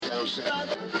Well,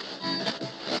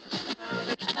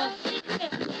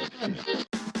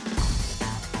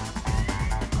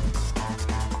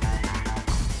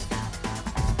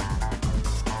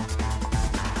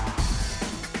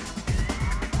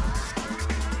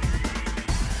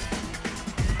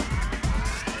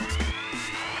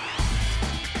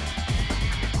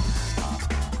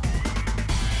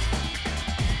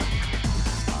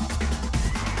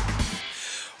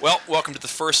 welcome to the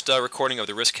first recording of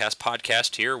the RiskCast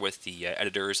podcast here with the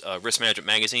editors of Risk Management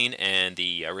Magazine and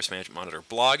the Risk Management Monitor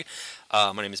blog.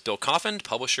 My name is Bill Coffin,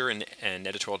 publisher and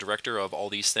editorial director of all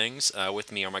these things.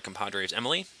 With me are my compadres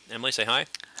Emily. Emily, say hi.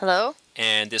 Hello.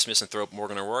 And this misanthrope,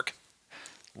 Morgan O'Rourke.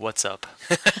 What's up?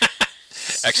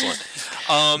 Excellent.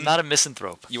 Not a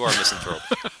misanthrope. You are a misanthrope.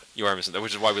 You are a misanthrope,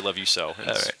 which is why we love you so. All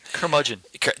right. Curmudgeon.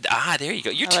 There you go.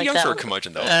 You're too like young that for a one.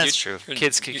 curmudgeon, though. That's true.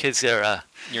 Kids are.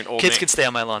 You're an old Kids man. can stay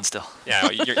on my lawn still. Yeah,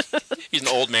 he's an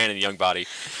old man in a young body.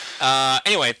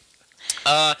 Anyway,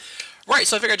 right,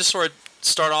 so I figured I'd just sort of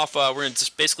start off, we're going to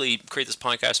just basically create this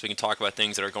podcast so we can talk about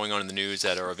things that are going on in the news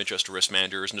that are of interest to risk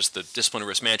managers and just the discipline of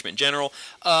risk management in general.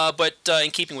 But in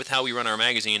keeping with how we run our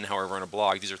magazine and how we run our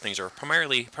blog, these are things that are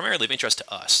primarily of interest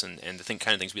to us and the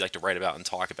kind of things we like to write about and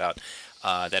talk about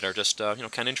that are just kind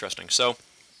of interesting. So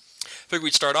I figured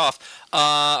we'd start off.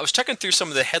 I was checking through some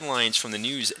of the headlines from the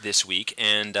news this week,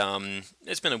 and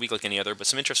it's been a week like any other, but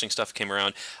some interesting stuff came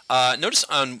around. Notice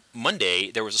on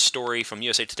Monday there was a story from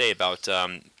USA Today about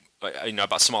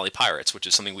Somali pirates, which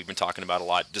is something we've been talking about a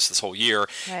lot just this whole year.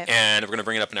 Right. And we're going to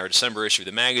bring it up in our December issue of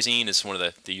the magazine. It's one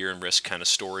of the year in risk kind of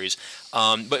stories.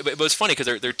 But it's funny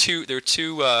because they're two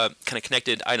kind of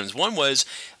connected items. One was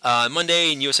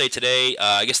Monday in USA Today.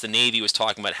 I guess the Navy was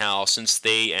talking about how since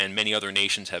they and many other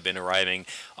nations have been arriving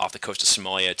off the coast of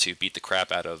Somalia to beat the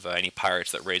crap out of any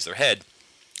pirates that raise their head,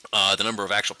 the number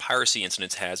of actual piracy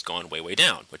incidents has gone way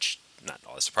down, which not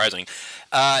all that surprising.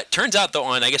 Turns out, though,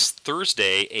 on, I guess,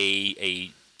 Thursday,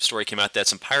 a story came out that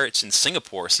some pirates in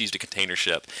Singapore seized a container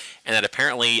ship, and that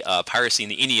apparently piracy in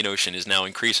the Indian Ocean is now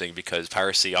increasing because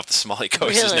piracy off the Somali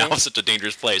coast is now such a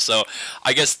dangerous place. So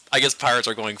I guess pirates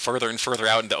are going further and further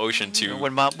out in the ocean to...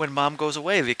 When mom goes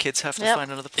away, the kids have to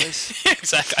find another place.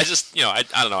 Exactly. I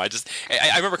don't know. I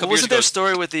remember a couple years ago... Wasn't there a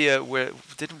story with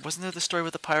wasn't there the story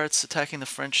with the pirates attacking the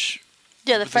French...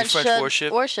 Yeah, the French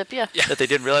warship, yeah. That they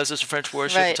didn't realize it was a French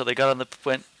warship Right. until they got on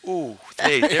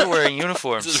they're wearing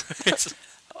uniforms.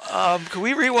 Can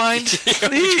we rewind,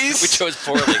 please? We chose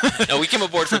poorly. No, we came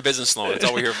aboard for business loan. That's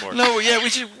all we're here for. No, yeah, we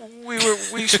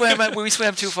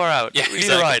swam too far out. Yeah, we exactly.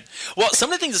 need a ride. Well,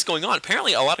 some of the things that's going on,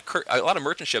 apparently a lot of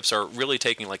merchant ships are really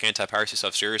taking like anti-piracy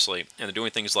stuff seriously, and they're doing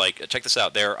things like, check this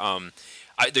out, they're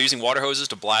using water hoses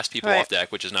to blast people off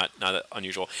deck, which is not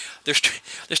unusual. They're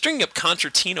stringing up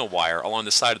concertina wire along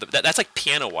the side of that's like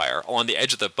piano wire along the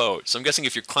edge of the boat. So I'm guessing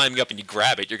if you're climbing up and you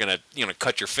grab it, you're gonna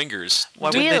cut your fingers. Why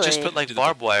wouldn't they just put like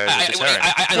barbed wire?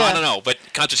 I don't know, but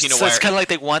concertina wire. So it's kind of like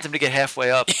they want them to get halfway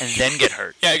up and then get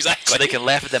hurt. Yeah, exactly. So they can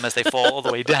laugh at them as they fall all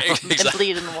the way down. And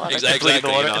bleed in the water. Exactly. Bleed in the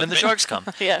water, and then the sharks come.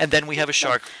 Yeah. And then we have a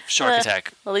shark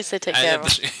attack. At least they take care of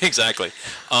them. Exactly.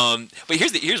 But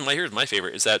here's my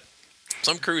favorite is that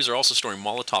some crews are also storing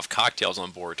Molotov cocktails on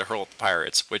board to hurl at the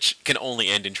pirates, which can only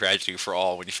end in tragedy for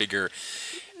all when you figure...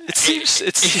 It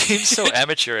seems so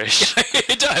amateurish.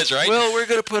 It does, right? Well, we're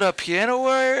going to put up piano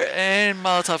wire and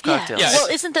Molotov cocktails. Yeah.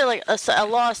 Well, isn't there like a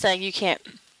law saying you can't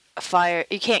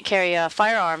carry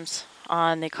firearms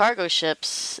on the cargo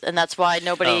ships, and that's why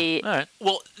nobody... Oh, all right.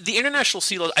 Well, the international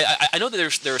sea laws... I know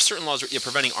that there are certain laws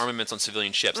preventing armaments on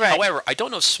civilian ships. Right. However, I don't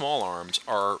know if small arms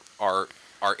are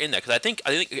in that, because I think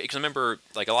because I remember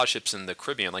like a lot of ships in the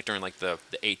Caribbean, like during like the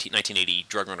 1980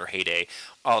 drug runner heyday,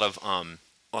 a lot of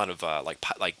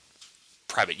like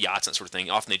private yachts and that sort of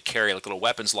thing. Often they'd carry like a little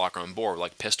weapons locker on board,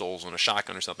 like pistols and a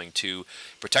shotgun or something, to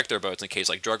protect their boats in case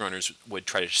like drug runners would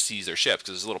try to seize their ships,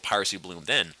 because there's a little piracy bloom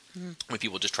then when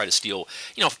people just try to steal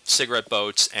cigarette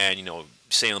boats and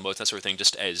sailing boats, that sort of thing,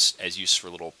 just as use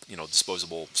for little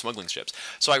disposable smuggling ships.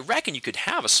 So I reckon you could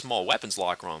have a small weapons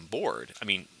locker on board. I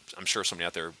mean, I'm sure somebody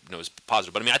out there knows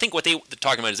positive, but I mean, I think what they're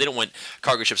talking about is they don't want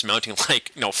cargo ships mounting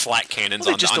like flat cannons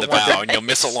on the bow and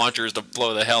missile launchers to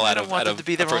blow the hell out of. They don't want them to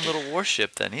be their own little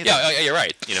warship then either. Yeah, you're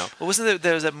right. Well, wasn't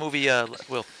there was that movie?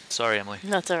 Sorry, Emily.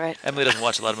 That's all right. Emily doesn't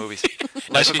watch a lot of movies.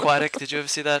 Life Aquatic. Did you ever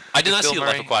see that? I did not see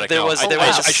Life Aquatic.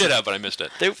 I should have, but I missed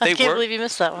it. I can't believe you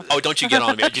missed that one. Oh, don't you get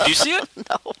on me? Did you see it?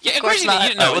 No. Yeah, of course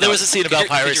not. No, there was a scene about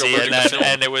piracy, and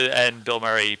and Bill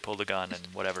Murray pulled a gun and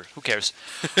whatever. Who cares?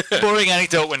 Boring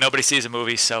anecdote when nobody sees a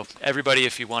movie. So everybody,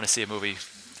 if you want to see a movie,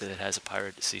 that it has a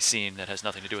piracy scene that has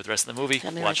nothing to do with the rest of the movie.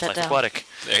 Let me Watch write Life that down. Aquatic.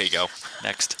 There you go.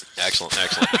 Next. Excellent.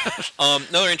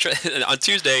 On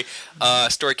Tuesday, a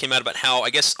story came out about how, I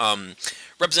guess,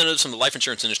 representatives from the life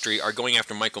insurance industry are going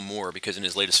after Michael Moore because in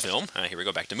his latest film, here we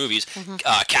go back to movies,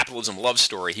 Capitalism Love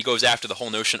Story, he goes after the whole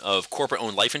notion of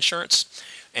corporate-owned life insurance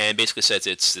and basically says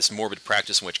it's this morbid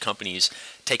practice in which companies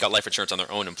take out life insurance on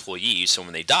their own employees, so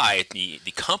when they die, the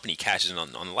company cashes in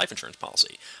on the life insurance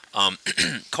policy.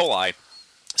 COLI,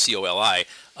 COLI,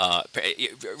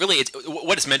 really,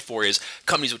 what it's meant for is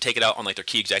companies would take it out on like their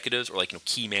key executives or like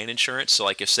key man insurance. So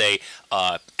like if say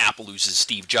Apple loses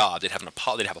Steve Jobs, they'd have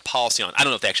a policy on. I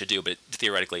don't know if they actually do, but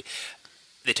theoretically,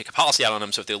 they take a policy out on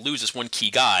them. So if they lose this one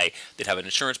key guy, they'd have an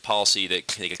insurance policy that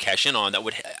they could cash in on. That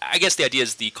would, I guess, the idea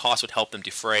is the cost would help them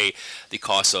defray the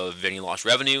cost of any lost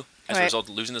revenue as a result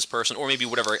of losing this person, or maybe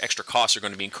whatever extra costs are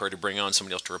going to be incurred to bring on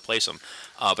somebody else to replace them.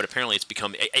 But apparently, it's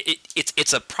become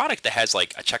it's a product that has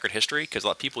like a checkered history because a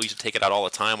lot of people used to take it out all the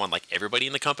time on like everybody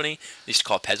in the company. They used to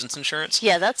call it peasants insurance.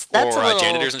 Yeah, that's or a little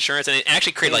janitors insurance, and it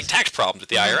actually created like tax problems with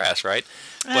the IRS, right?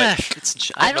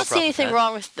 But I don't see anything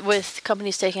wrong with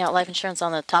companies taking out life insurance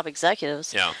on the top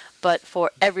executives. yeah. But for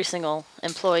every single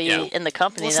employee in the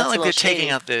company, Well, it's that's not like a they're little shady. taking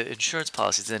out the insurance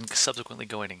policies and subsequently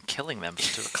going and killing them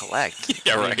to collect.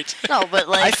 Yeah, I mean, right. No, but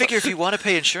like I figure if you want to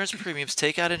pay insurance premiums,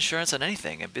 take out insurance on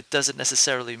anything. It doesn't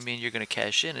necessarily mean you're going to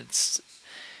cash in. It's,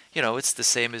 it's the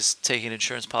same as taking an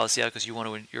insurance policy out because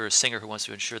you're a singer who wants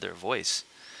to insure their voice.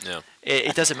 Yeah.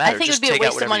 It doesn't matter. I think it Just would be a take out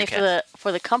waste of whatever money you can.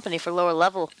 for the company for lower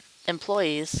level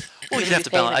employees. Well, who you'd have be to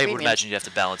paying balance. the I would premiums. imagine you have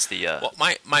to balance the Well,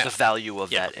 the value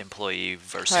of yeah. that employee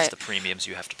versus Right. the premiums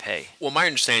you have to pay. Well, my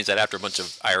understanding is that after a bunch of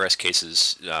IRS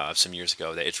cases some years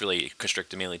ago, that it's really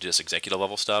constricted mainly to just executive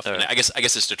level stuff. And I guess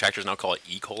its detractors now call it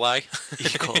E. coli. E.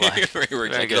 coli. or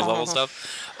executive level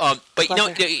stuff. But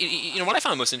what I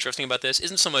found most interesting about this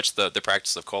isn't so much the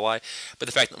practice of coli, but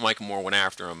the fact that Michael Moore went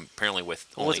after him apparently with.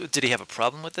 Did he have a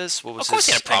problem with this? What was Of course,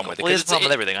 he his had a problem angle? with it. Well, he has a 'cause problem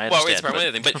with everything. I Well, understand. it's a problem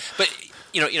with everything,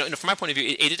 but from my point of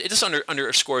view, it just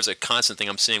underscores a constant thing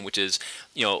I'm seeing, which is,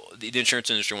 the insurance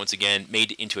industry once again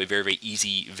made into a very, very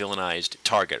easy villainized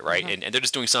target, right? Mm-hmm. And they're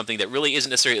just doing something that really isn't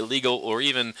necessarily illegal or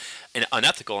even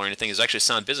unethical or anything. There's actually a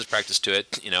sound business practice to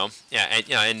it,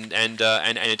 and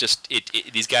it just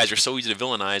these guys are so easy to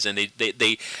villainize, and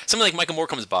they somebody like Michael Moore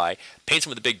comes by, paints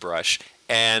him with a big brush.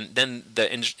 And then the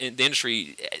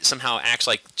industry somehow acts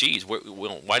like, geez,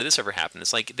 why did this ever happen?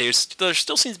 It's like there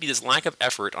still seems to be this lack of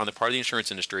effort on the part of the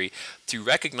insurance industry to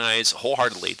recognize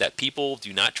wholeheartedly that people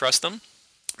do not trust them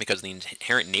because of the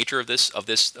inherent nature of this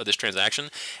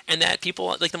transaction, and that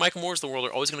people like the Michael Moores of the world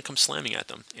are always going to come slamming at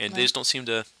them, and they just don't seem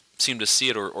to see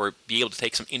it or be able to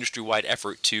take some industry-wide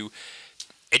effort to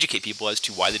educate people as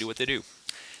to why they do what they do.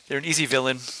 They're an easy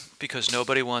villain because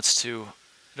nobody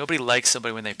likes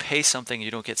somebody when they pay something and you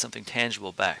don't get something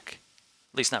tangible back.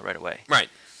 At least not right away. Right.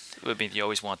 I mean, you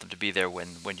always want them to be there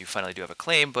when you finally do have a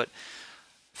claim, but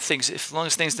as long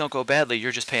as things don't go badly,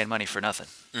 you're just paying money for nothing.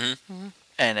 Mm-hmm. Mm-hmm.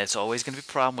 And it's always going to be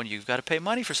a problem when you've got to pay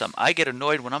money for something. I get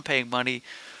annoyed when I'm paying money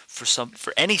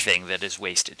for anything that is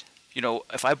wasted.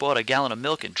 If I bought a gallon of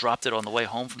milk and dropped it on the way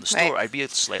home from the store, I'd be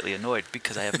slightly annoyed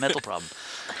because I have a mental problem.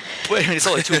 But, it's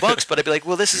only $2, but I'd be like,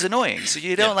 well, this is annoying. So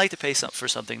you don't like to pay for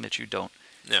something that you don't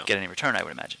get any return, I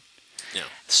would imagine. Yeah.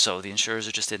 So the insurers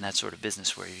are just in that sort of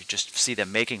business where you just see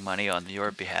them making money on your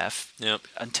behalf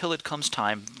until it comes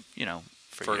time,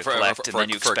 for you to collect, and then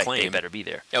you expect they better be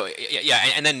there. Oh, yeah,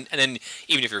 and then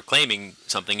even if you're claiming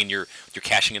something and you're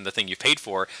cashing in the thing you paid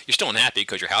for, you're still unhappy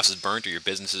because your house is burnt or your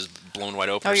business is blown wide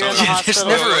open. Or or you're in something. the hospital.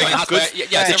 There's never Or a good.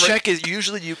 the check is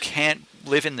usually you can't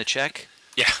live in the check.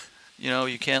 Yeah.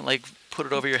 You can't put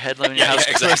it over your head when your house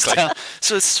burns exactly. down.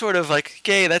 So it's sort of like,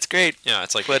 okay, that's great. Yeah,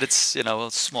 it's like, but it's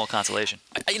a small consolation.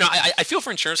 I feel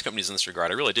for insurance companies in this regard.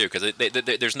 I really do, because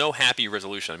there's no happy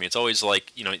resolution. I mean, it's always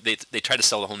like they try to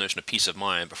sell the whole notion of peace of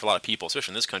mind, but for a lot of people,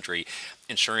 especially in this country,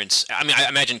 insurance. I mean, I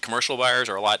imagine commercial buyers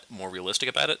are a lot more realistic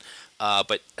about it.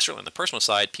 But certainly on the personal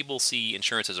side, people see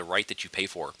insurance as a right that you pay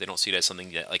for. They don't see it as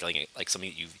something that like something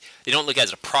that they don't look at it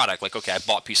as a product. Like, okay, I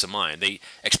bought peace of mind. They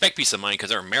expect peace of mind because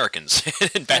they're Americans,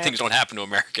 and bad things don't happen to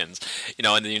Americans.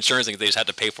 And the insurance thing they just had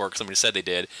to pay for because somebody said they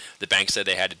did. The bank said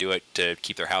they had to do it to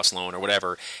keep their house loan or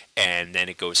whatever, and then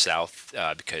it goes south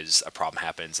because a problem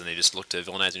happens, and they just look to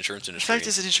villainize the insurance The industry. fact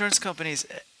is that insurance companies,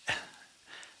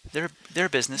 they're a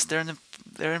business. They're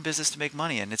in business to make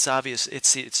money, and it's obvious.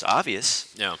 It's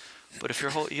obvious. Yeah. But if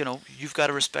you've got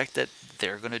to respect that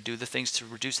they're going to do the things to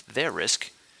reduce their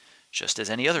risk, just as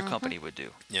any other company would do.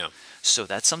 Yeah. So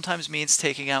that sometimes means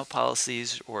taking out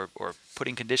policies or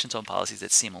putting conditions on policies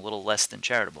that seem a little less than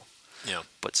charitable. Yeah.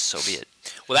 But so be it.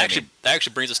 Well, that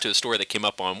actually brings us to a story that came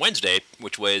up on Wednesday,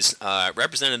 which was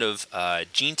Representative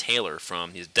Gene Taylor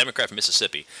he's a Democrat from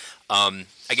Mississippi. I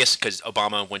guess because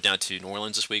Obama went down to New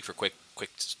Orleans this week for a quick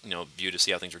view to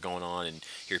see how things were going on and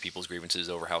hear people's grievances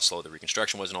over how slow the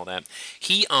Reconstruction was and all that.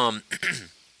 He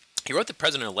he wrote the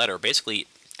president a letter basically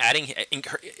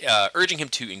urging him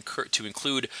to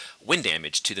include wind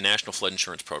damage to the National Flood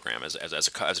Insurance Program as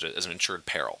an insured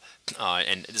peril.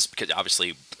 And this is because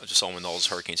obviously, just saw when those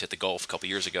hurricanes hit the Gulf a couple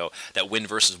years ago, that wind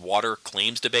versus water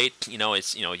claims debate.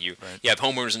 It's you have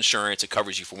homeowners insurance, it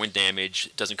covers you for wind damage,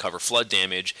 it doesn't cover flood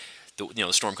damage.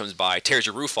 The storm comes by, tears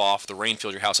your roof off, the rain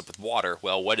fills your house up with water.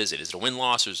 Well, what is it? Is it a wind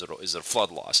loss or is it a flood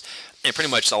loss? And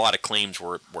pretty much a lot of claims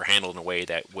were handled in a way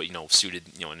that suited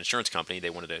an insurance company.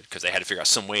 They wanted to, because they had to figure out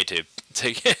some way to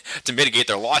to mitigate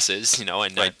their losses, and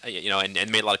Right.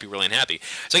 and made a lot of people really unhappy.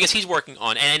 So I guess he's working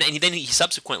on, and then he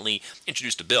subsequently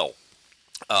introduced a bill,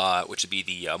 which would be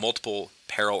the Multiple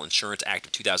Peril Insurance Act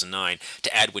of 2009,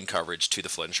 to add wind coverage to the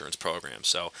flood insurance program.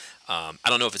 So I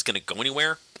don't know if it's going to go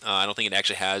anywhere. I don't think it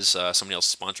actually has somebody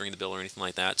else sponsoring the bill or anything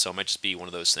like that. So it might just be one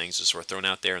of those things just sort of thrown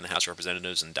out there in the House of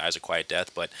Representatives and dies a quiet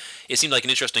death. But it seemed like an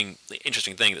interesting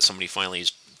thing that somebody finally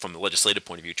is, from the legislative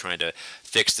point of view, trying to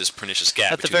fix this pernicious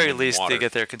gap. At the between very wind and least, water. they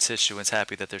get their constituents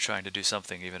happy that they're trying to do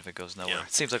something, even if it goes nowhere. Yeah.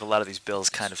 It seems like a lot of these bills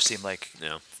kind of seem like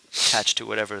Yeah. attached to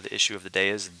whatever the issue of the day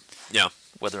is, and Yeah.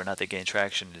 whether or not they gain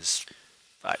traction is.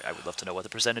 I would love to know what the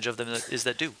percentage of them is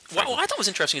that do. What I thought was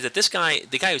interesting is that this guy,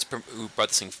 the guy who brought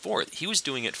this thing forth, he was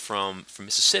doing it from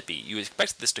Mississippi. You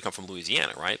expected this to come from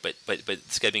Louisiana, right? But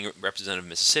this guy being representative of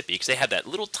Mississippi, because they have that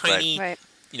little tiny, Right.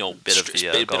 Bit of the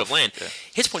bit Gulf, of land. yeah.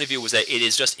 His point of view was that it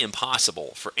is just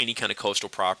impossible for any kind of coastal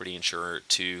property insurer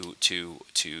to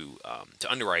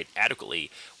underwrite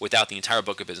adequately without the entire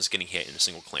book of business getting hit in a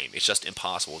single claim. It's just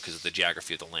impossible because of the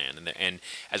geography of the land, and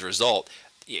as a result,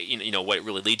 what it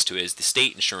really leads to is the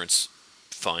state insurance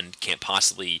fund can't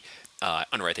possibly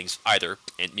underwrite things either,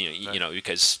 and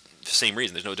because for the same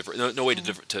reason, there's no way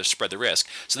to spread the risk.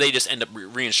 So they just end up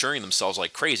reinsuring themselves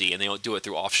like crazy, and they don't do it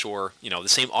through offshore, the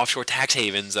same offshore tax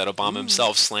havens that Obama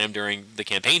himself slammed during the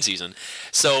campaign season.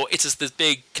 So it's just this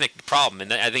big connected problem,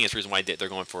 and I think it's the reason why they're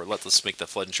going for let's make the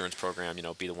flood insurance program,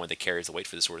 be the one that carries the weight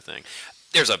for this sort of thing.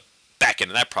 There's a back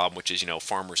end of that problem, which is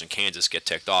farmers in Kansas get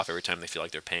ticked off every time they feel like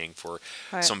they're paying for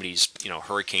Right. somebody's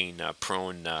hurricane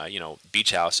prone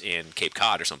beach house in Cape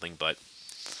Cod or something. But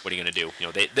what are you going to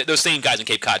do? Those same guys in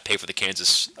Cape Cod pay for the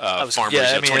Kansas farmers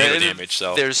tornado damage.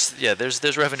 So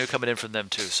there's revenue coming in from them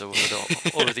too. So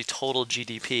over the total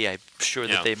GDP, I'm sure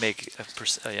that Yeah. they make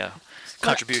a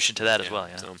contribution to that as well.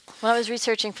 Yeah. So, When I was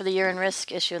researching for the year in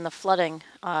risk issue and the flooding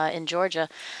in Georgia,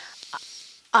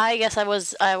 I guess I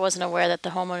wasn't aware that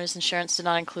the homeowners insurance did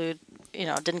not include,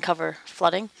 didn't cover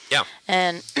flooding. yeah.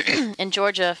 And in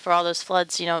Georgia, for all those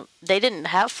floods, they didn't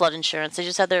have flood insurance. They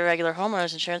just had their regular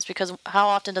homeowners insurance because how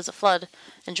often does it flood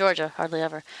in Georgia? Hardly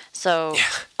ever. So Yeah.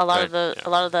 a lot Right. of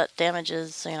lot of that damage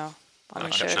is,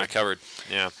 uninsured. Not covered.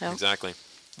 Yeah, Yep. exactly.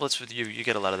 Well, it's with you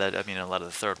get a lot of that. I mean, a lot of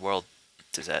the third world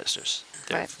disasters.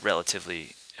 They're Right.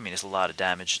 relatively. I mean, it's a lot of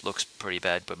damage. Looks pretty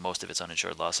bad, but most of it's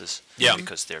uninsured losses. Yeah.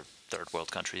 Because they're third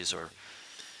world countries, or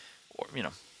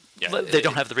Yeah, they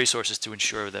don't have the resources to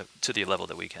insure that to the level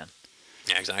that we can.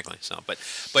 Yeah, exactly. So, but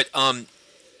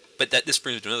that this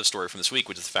brings me to another story from this week,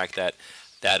 which is the fact that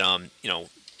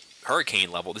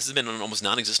hurricane level. This has been an almost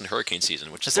non-existent hurricane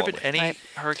season, which Has is there lovely. been any Right.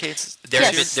 hurricanes?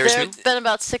 Yes, there's there been- have been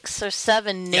about 6 or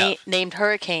 7 Yeah. named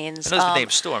hurricanes. I know there's been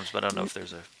named storms, but I don't know if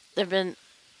there's a. There have been,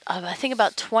 I think,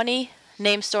 about 20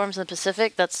 named storms in the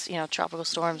Pacific. That's, tropical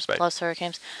storms Right. plus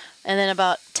hurricanes. And then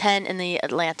about 10 in the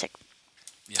Atlantic.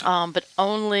 Yeah. But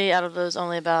out of those,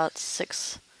 only about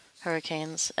 6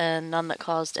 hurricanes, and none that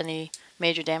caused any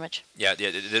major damage. Yeah,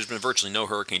 there's been virtually no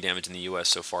hurricane damage in the U.S.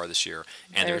 so far this year,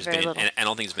 and Very, very little. and I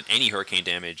don't think there's been any hurricane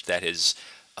damage that has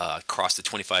crossed the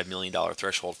 $25 million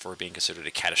threshold for being considered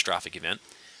a catastrophic event.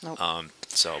 Nope.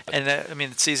 But, And I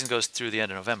mean, the season goes through the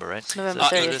end of November, right? November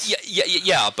So 30th.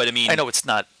 yeah, but I mean, I know it's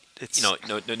not. It's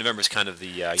November's kind of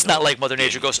the. it's not like Mother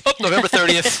Nature goes, oh, November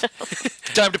 30th,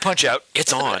 time to punch out.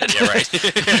 It's on. Yeah, right.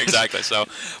 Exactly. So,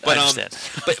 but I understand.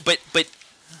 but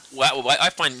what I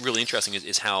find really interesting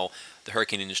is how the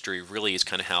hurricane industry really is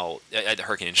kind of how the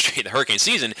hurricane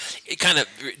season. It kind of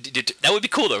that would be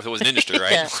cool though if it was an industry,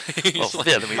 right? Yeah. Well,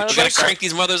 yeah, then we We gotta crank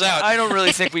these mothers out. I don't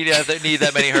really think we need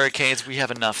that many hurricanes. We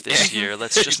have enough this year.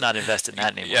 Let's just not invest in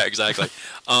that anymore. Yeah, exactly.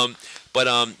 But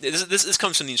this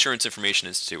comes from the Insurance Information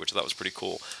Institute, which I thought was pretty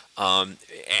cool. And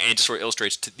it just sort of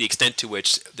illustrates the extent to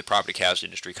which the property casualty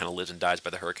industry kind of lives and dies by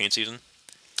the hurricane season.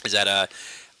 Is that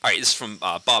All right, this is from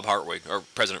Bob Hartwig, or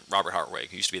President Robert Hartwig,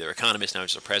 who used to be their economist, now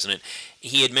he's their president.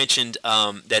 He had mentioned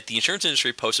that the insurance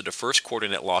industry posted a first quarter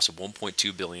net loss of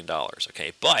 $1.2 billion,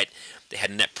 okay? But they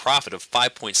had a net profit of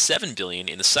 $5.7 billion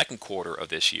in the second quarter of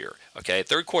this year, okay?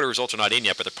 Third quarter results are not in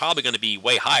yet, but they're probably going to be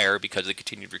way higher because of the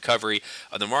continued recovery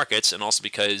of the markets, and also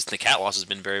because the cat loss has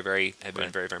been very, very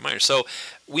minor. So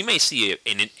we may see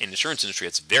an insurance industry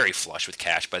that's very flush with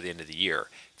cash by the end of the year,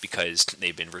 because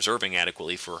they've been reserving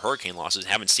adequately for hurricane losses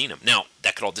and haven't seen them. Now,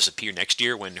 that could all disappear next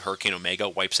year when Hurricane Omega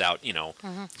wipes out,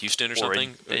 Houston or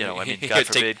something.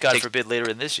 God forbid later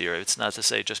in this year. It's not to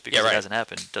say just because it hasn't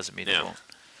happened doesn't mean it won't.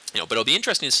 But it'll be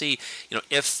interesting to see,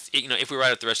 if we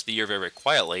ride out the rest of the year very, very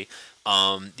quietly,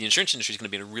 the insurance industry is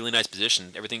going to be in a really nice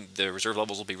position. Everything, the reserve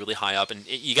levels will be really high up, and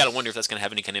you got to wonder if that's going to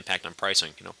have any kind of impact on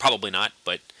pricing. Probably not,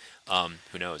 but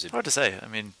who knows? Hard to say. I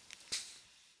mean,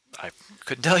 I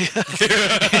couldn't tell you.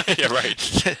 Yeah, right.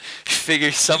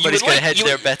 Figure somebody's going to hedge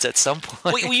their bets at some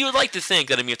point. Well, you would like to think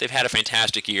that, if they've had a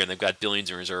fantastic year and they've got billions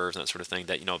in reserves and that sort of thing,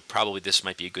 that probably this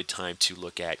might be a good time to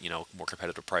look at more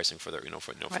competitive pricing for their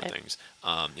for things.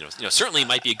 Certainly it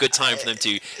might be a good time for them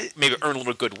to maybe earn a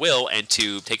little goodwill and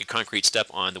to take a concrete step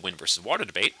on the wind versus water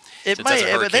debate. It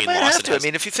might. They might have to. I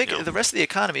mean, if you think the rest of the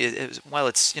economy, while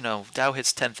it's Dow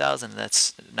hits 10,000,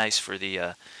 that's nice for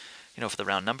the. For the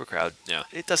round number crowd,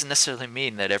 it doesn't necessarily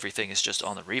mean that everything is just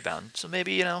on the rebound. So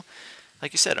maybe,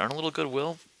 like you said, earn a little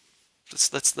goodwill.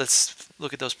 Let's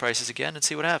look at those prices again and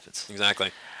see what happens.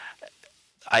 Exactly.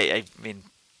 I mean,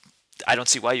 I don't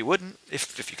see why you wouldn't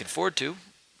if you can afford to.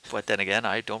 But then again,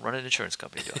 I don't run an insurance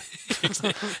company, do I?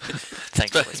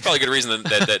 Thankfully. It's probably a good reason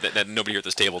that nobody here at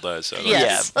this table does. So.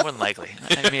 Yes. Yeah, more than likely.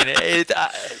 I mean,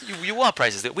 you want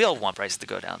prices. We all want prices to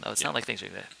go down, though. It's not like things are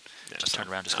going to just turn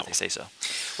around just because they say so.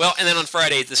 Well, and then on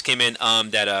Friday, this came in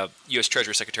that U.S.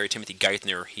 Treasury Secretary Timothy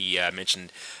Geithner, he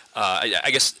mentioned,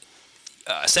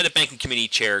 Senate Banking Committee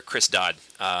Chair Chris Dodd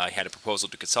had a proposal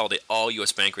to consolidate all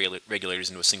U.S. bank regulators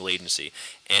into a single agency,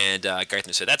 and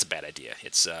Geithner said that's a bad idea.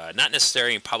 It's not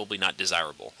necessary and probably not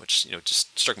desirable, which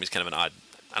just struck me as kind of an odd.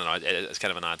 I don't know. It's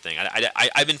kind of an odd thing.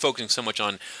 I've been focusing so much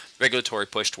on regulatory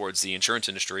push towards the insurance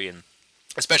industry, and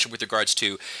especially with regards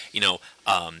to,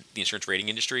 the insurance rating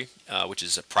industry, which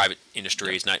is a private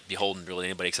industry. It's not beholden really to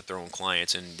anybody except their own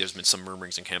clients. And there's been some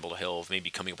murmurings in Capitol Hill of maybe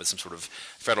coming up with some sort of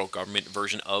federal government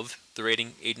version of the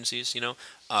rating agencies, So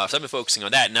I've been focusing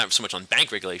on that, not so much on bank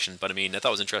regulation. But I thought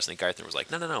it was interesting. Geithner was like,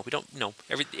 no, we don't.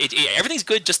 Everything's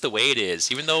good just the way it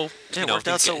is, even though it worked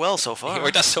out so well so far. It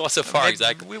worked out so well so far,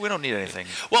 exactly. We don't need anything.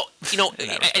 Well,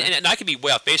 and I could be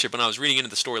way off base here, but when I was reading into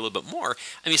the story a little bit more,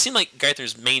 it seemed like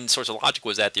Geithner's main source of logic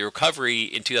was that the recovery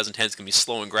in 2010 is going to be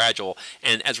slow and gradual,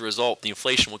 and as a result, the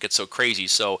inflation will get so crazy.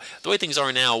 So the way things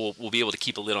are now, we'll be able to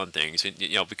keep a lid on things,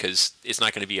 because it's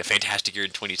not going to be a fantastic year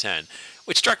in 2010,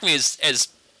 which struck me as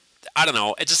I don't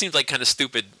know, it just seems like kind of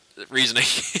stupid reasoning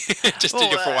just for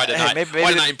why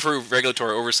not improve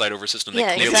regulatory oversight over a system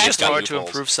that clearly it's just hard to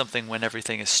improve something when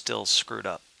everything is still screwed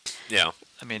up. Yeah.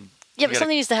 I mean, but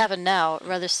something needs to happen now,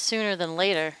 rather sooner than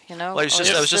later. Well, I was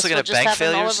just looking at bank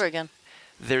failures. All over again.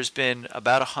 There's been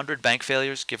about 100 bank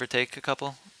failures, give or take a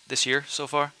couple, this year so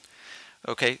far.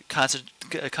 Okay,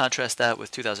 contrast that with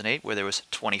 2008, where there was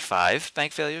 25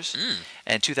 bank failures,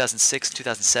 and 2006 and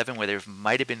 2007, where there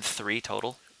might have been 3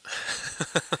 total.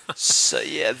 So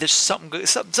yeah, there's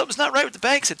something's not right with the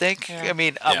banks, I think.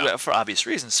 Yeah. For obvious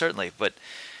reasons, certainly, but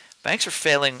banks are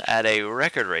failing at a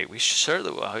record rate. We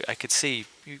certainly, I could see,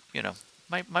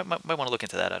 might want to look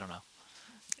into that. I don't know.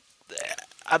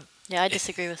 I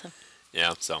disagree with him.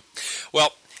 Yeah. So,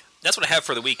 well, that's what I have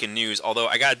for the week in news. Although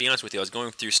I gotta be honest with you, I was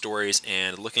going through stories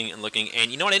and looking,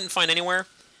 and you know what I didn't find anywhere?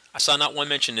 I saw not one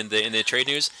mention in the trade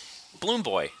news. Balloon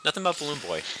Boy. Nothing about Balloon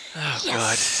Boy. Oh,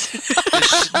 God. There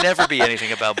should never be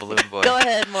anything about Balloon Boy. Go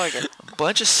ahead, Morgan. A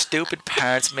bunch of stupid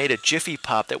parents made a Jiffy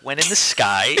Pop that went in the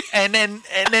sky, and then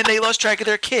they lost track of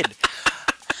their kid.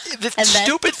 The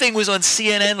stupid thing was on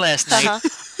CNN last night.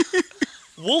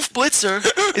 Wolf Blitzer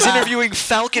is interviewing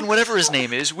Falcon, whatever his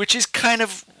name is, which is kind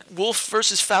of Wolf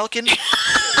versus Falcon,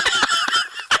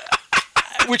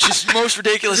 which is the most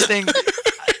ridiculous thing.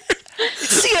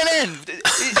 It's CNN.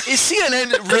 Is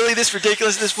CNN really this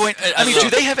ridiculous at this point? Do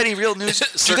they have any real news?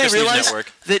 Do they realize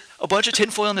that a bunch of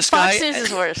tinfoil in the sky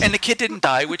and the kid didn't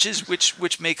die, which is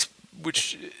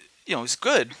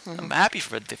good. I'm happy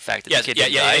for the fact that the kid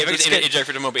didn't die. Interject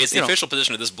for a moment. It's the official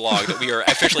position of this blog that we are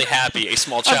officially happy a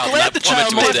small child not plummeted to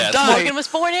his death. Morgan was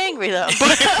born angry, though.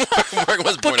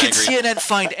 But can CNN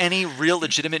find any real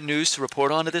legitimate news to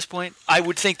report on at this point? I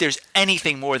would think there's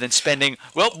anything more than spending,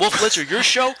 Wolf Blitzer, your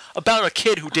show about a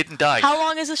kid who didn't die. How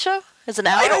long is the show? It's an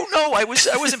hour. I don't know. I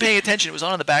wasn't paying attention. It was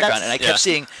on in the background, and I kept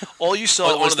seeing all you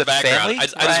saw was the family.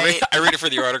 I read it for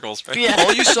the articles. Right? Yeah.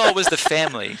 All you saw was the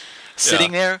family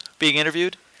sitting there being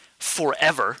interviewed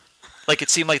forever. Like, it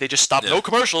seemed like they just stopped. No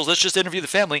commercials. Let's just interview the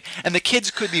family. And the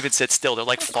kids couldn't even sit still. They're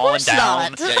like falling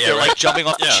down. Not. They're like jumping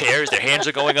off the chairs. Their hands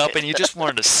are going up, and you just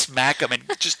wanted to smack them and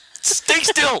just stay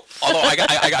still. Although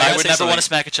I would never want to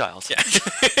smack a child. Yeah.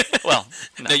 Well,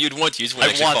 no, you'd want to. I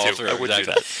want to. I would do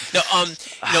that. No,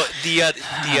 the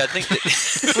thing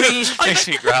that Makes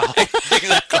me growl.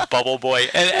 exactly. Bubble Boy,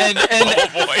 and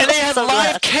they had So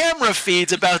live glad. camera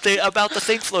feeds about the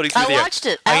thing floating through I the air. watched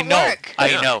it I at know. work.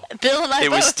 I know. Bill and I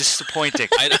It was both. disappointing.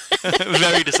 I,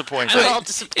 Very disappointing. We're all it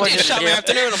disappointed. just shot in my you.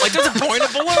 afternoon. I'm like, there's a point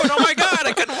of balloon. Oh my god,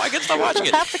 I couldn't stop watching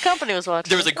it. Half the company was watching.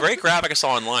 There was a great graphic I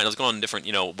saw online. I was going on different,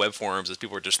 web forums as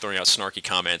people were just throwing out snarky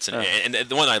comments, and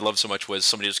the one I loved so much was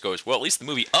somebody just goes, "Well, at least the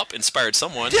movie Up inspired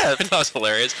someone." Yeah. That was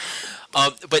hilarious.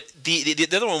 But the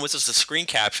other one was just a screen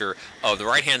capture of the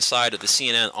right-hand side of the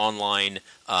CNN online,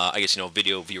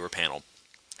 video viewer panel.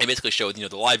 It basically showed,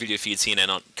 the live video feed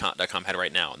CNN.com had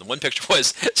right now. And the one picture was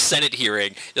Senate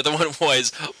hearing. The other one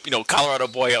was, Colorado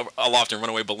boy aloft in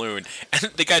runaway balloon. And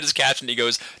the guy just captioned, he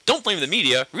goes, "Don't blame the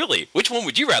media. Really, which one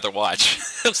would you rather watch?"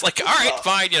 It's like, all right,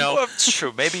 fine, Well, it's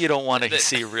true. Maybe you don't want to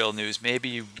see real news.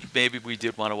 Maybe we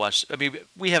did want to watch. I mean,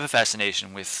 we have a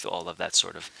fascination with all of that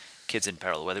sort of kids in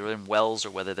peril, whether they're in wells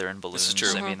or whether they're in balloons. This is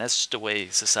true. I mean, that's just the way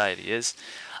society is.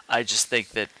 I just think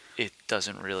that it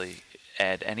doesn't really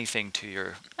add anything to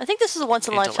your. I think this is a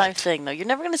once-in-a-lifetime intellect. thing, though. You're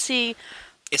never going to see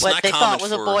It's what not they common thought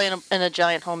was a for- boy in a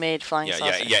giant homemade flying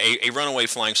saucer. A runaway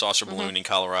flying saucer balloon in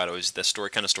Colorado is the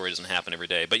kind of story doesn't happen every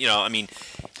day. But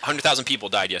 100,000 people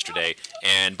died yesterday,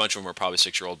 and a bunch of them were probably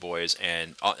 6-year-old boys,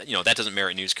 and that doesn't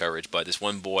merit news coverage. But this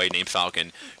one boy named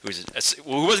Falcon, who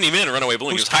wasn't even in a runaway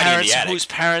balloon, he was hiding in the attic. Whose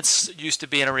parents used to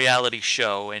be in a reality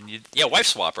show, and Wife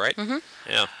swap, right? Mm-hmm.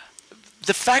 Yeah.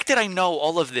 The fact that I know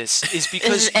all of this is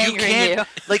because Is angering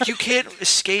can't, you can't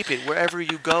escape it wherever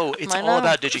you go. It's I all know.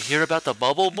 about. Did you hear about the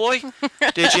bubble boy?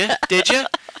 Did you? Did you?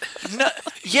 No.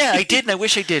 Yeah, I did, and I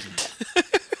wish I didn't.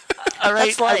 All right,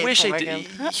 That's life, I wish I did.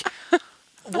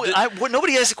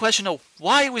 Nobody asked the question. No,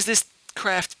 why was this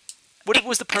craft? What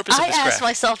was the purpose of I this craft? asked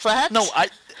myself that. No, I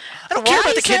don't care Why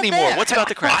about the is kid that anymore. there? What's about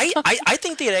the craft? I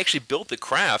think they had actually built the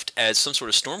craft as some sort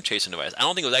of storm chasing device. I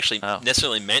don't think it was actually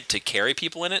necessarily meant to carry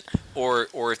people in it, or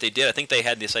if they did, I think they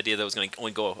had this idea that it was going to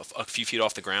only go a few feet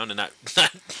off the ground and not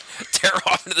tear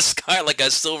off into the sky like a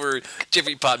silver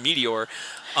Jiffy Pop meteor.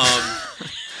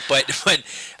 But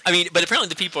apparently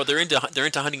the people they're into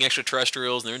hunting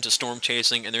extraterrestrials, and they're into storm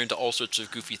chasing, and they're into all sorts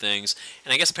of goofy things.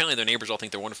 And I guess apparently their neighbors all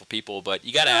think they're wonderful people. But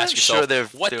you got to ask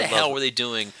yourself, what the hell were they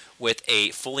doing with a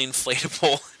fully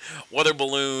inflatable weather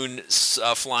balloon,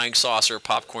 flying saucer,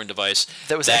 popcorn device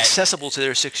that was accessible to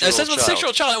their 6-year-old child? Accessible to a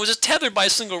 6-year-old child. It was just tethered by a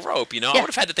single rope. I would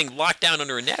have had the thing locked down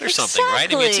under a net or something, right?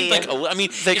 I mean, it seemed like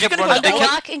they if you're kept going running. to The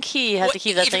lock and key had to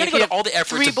keep that if thing. you're going to go to all the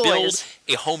effort three to build boys.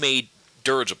 a homemade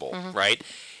dirigible, right?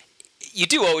 You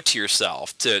do owe it to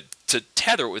yourself to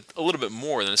tether it with a little bit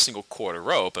more than a single cord of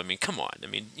rope. I mean, come on. I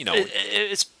mean,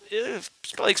 It's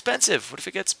probably expensive. What if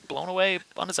it gets blown away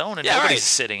on its own and nobody's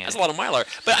sitting in it? That's a lot of Mylar.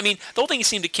 But I mean, the whole thing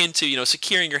seemed akin to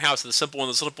securing your house with a simple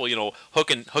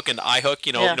hook and eye hook,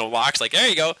 locks. Like, there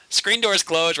you go, screen doors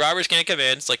closed, robbers can't come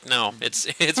in. It's like, no,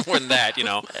 it's more than that.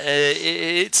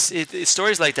 It's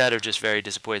stories like that are just very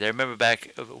disappointing. I remember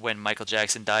back when Michael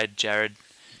Jackson died, Jared,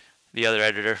 the other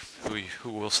editor, who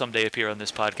will someday appear on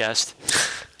this podcast,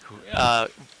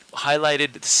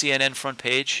 highlighted the CNN front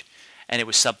page, and it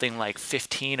was something like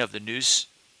 15 of the news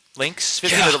links,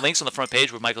 15 of the links on the front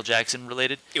page were Michael Jackson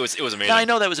related. It was amazing. Now, I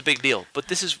know that was a big deal, but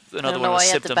this is I another don't one know of why the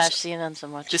you have to symptoms. bash CNN so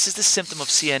much. This is the symptom of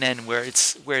CNN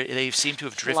where they seem to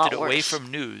have A lot drifted away worse.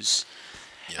 from news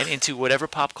and into whatever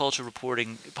pop culture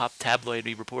reporting, pop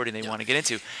tabloidy reporting they want to get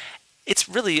into. It's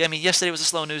really, yesterday was a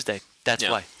slow news day. That's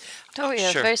why. Oh yeah,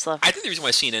 Sure. very slow. I think the reason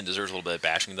why CNN deserves a little bit of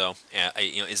bashing, though,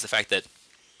 is the fact that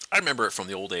I remember it from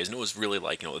the old days, and it was really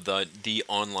like the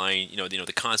online,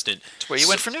 the constant. It's where you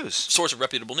went for news. Source of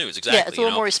reputable news, exactly. Yeah, it's a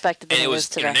little more respected than and it it was is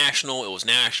today. international. It was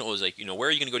national. It was like where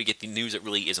are you going to go to get the news that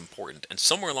really is important? And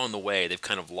somewhere along the way, they've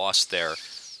kind of lost the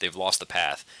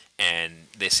path, and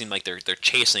they seem like they're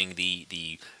chasing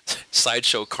the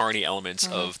sideshow carny elements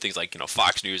of things like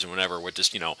Fox News and whatever, with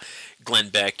just Glenn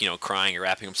Beck crying and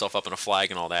wrapping himself up in a flag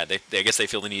and all that. I guess they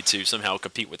feel the need to somehow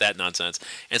compete with that nonsense.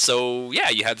 And so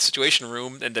you have the Situation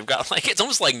Room, and they've got it's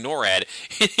almost like NORAD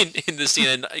in the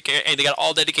CNN, and they got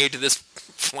all dedicated to this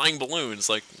flying balloon. It's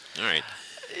like, all right,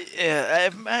 Yeah,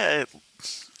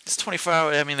 it's 24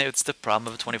 hour. It's the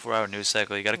problem of a 24-hour news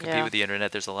cycle. You got to compete with the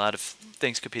internet. There's a lot of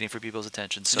things competing for people's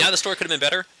attention. So now the story could have been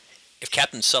better. if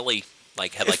Captain Sully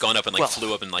had gone up and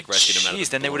flew up and rescued him out of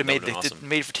the then they would have made awesome. the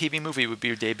made-for-TV movie would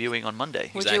be debuting on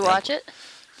Monday. Would you watch it?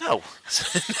 No.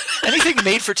 Anything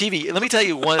made for TV. Let me tell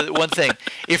you one thing.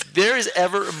 If there is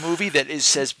ever a movie that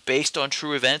says based on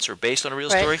true events or based on a real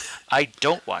story, I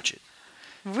don't watch it.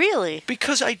 Really?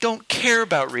 Because I don't care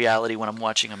about reality when I'm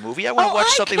watching a movie. I want to watch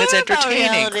something that's entertaining.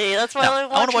 About reality. That's why I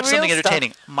want to watch something real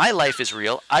entertaining. Stuff. My life is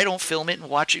real. I don't film it and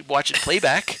watch it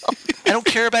playback. I don't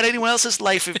care about anyone else's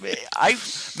life. I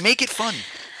make it fun.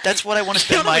 That's what I want to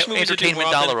spend my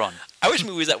entertainment dollar on. I wish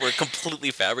movies that were completely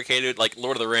fabricated, like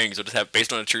Lord of the Rings, would just have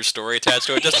based on a true story attached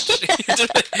to it.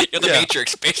 The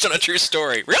Matrix, based on a true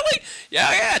story. Really?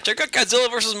 Yeah. Check out Godzilla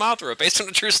versus Mothra, based on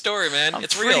a true story, man.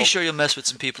 It's real. I'm pretty sure you'll mess with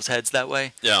some people's heads that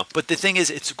way. Yeah. But the thing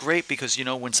is, it's great because,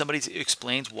 when somebody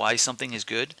explains why something is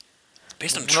good,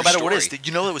 based on a true no matter story. what it is,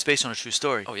 it was based on a true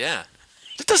story. Oh, yeah.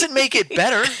 It doesn't make it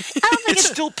better. It's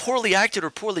still poorly acted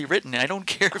or poorly written. I don't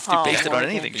care if they based it on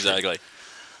anything. Exactly.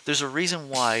 There's a reason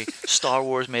why Star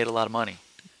Wars made a lot of money.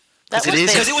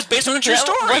 Because it was based on a true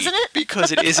story, wasn't it?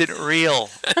 Because it isn't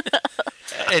real,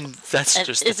 and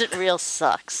just isn't real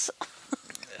sucks.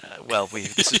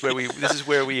 This is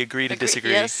where we agree to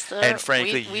disagree. Yes, and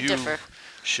frankly, we you differ.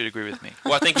 should agree with me.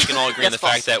 Well, I think we can all agree on the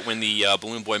Yes, fact that when the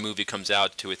Balloon Boy movie comes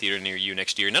out to a theater near you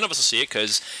next year, none of us will see it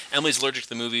because Emily's allergic to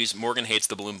the movies, Morgan hates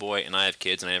the Balloon Boy, and I have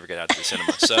kids and I never get out to the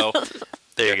cinema. So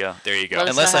there you go. There you go. Let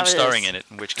us Unless know I'm how it starring is. in it,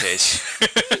 in which case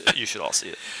you should all see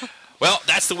it. Well,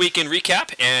 that's the weekend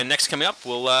recap, and next coming up,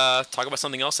 we'll talk about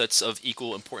something else that's of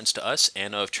equal importance to us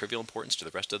and of trivial importance to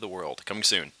the rest of the world. Coming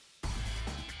soon.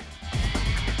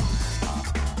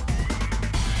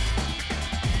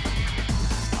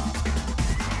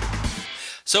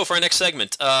 So for our next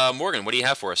segment, Morgan, what do you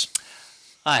have for us?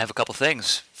 I have a couple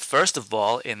things. First of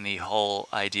all, in the whole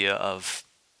idea of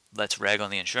let's rag on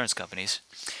the insurance companies,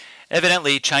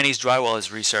 evidently Chinese drywall has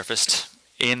resurfaced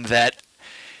in that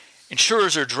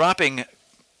insurers are dropping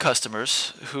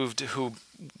customers who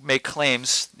make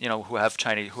claims, who have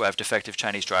defective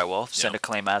Chinese drywall, send a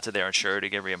claim out to their insurer to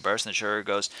get reimbursed, and the insurer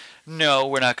goes, "No,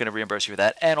 we're not going to reimburse you for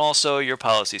that, and also your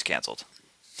policy's canceled."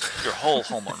 Your whole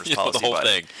homeowner's policy. The whole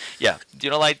thing. Yeah.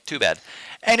 You don't like? Too bad.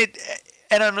 And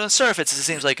on the surface, it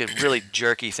seems like a really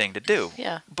jerky thing to do.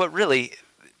 Yeah. But really,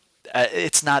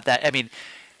 it's not that. I mean,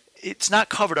 it's not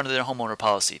covered under their homeowner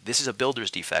policy. This is a builder's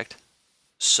defect.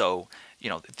 So,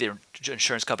 their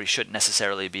insurance company shouldn't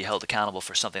necessarily be held accountable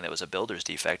for something that was a builder's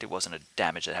defect. It wasn't a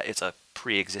damage. It's a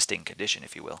pre-existing condition,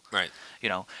 if you will. Right.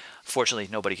 Fortunately,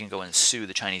 nobody can go and sue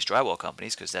the Chinese drywall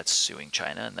companies because that's suing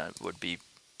China, and that would be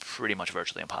pretty much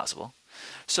virtually impossible.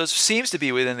 So it seems to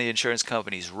be within the insurance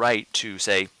company's right to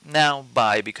say, now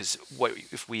buy, because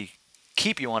if we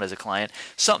keep you on as a client,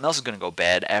 something else is going to go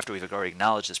bad after we've already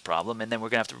acknowledged this problem, and then we're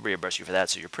going to have to reimburse you for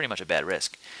that, so you're pretty much a bad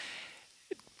risk.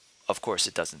 Of course,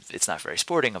 it's not very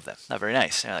sporting of them, not very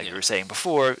nice. Like you were saying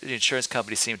before, the insurance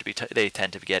companies seem to be, they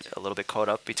tend to get a little bit caught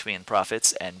up between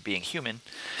profits and being human.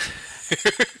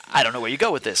 I don't know where you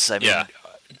go with this. I mean,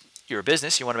 you're a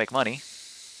business, you want to make money,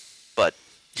 but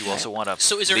you also want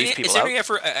to leave people out. Any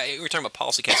effort? We were talking about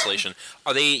policy cancellation.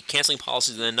 Are they canceling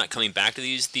policies and then not coming back to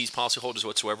these policyholders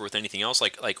whatsoever with anything else? Or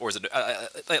is it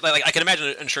like I can imagine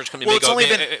an insurance company may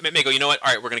go, you know what?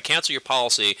 All right, we're going to cancel your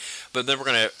policy, but then we're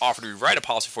going to offer to rewrite a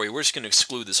policy for you. We're just going to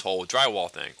exclude this whole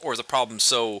drywall thing. Or is the problem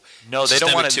so? No, they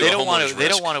don't want to. They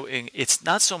don't want to. It's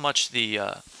not so much the.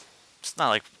 It's not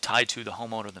like tied to the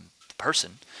homeowner, the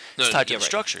person. It's tied to the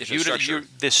structure.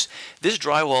 This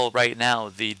drywall right now,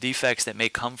 the defects that may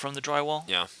come from the drywall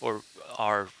or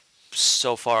are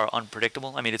so far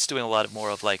unpredictable. I mean, it's doing a lot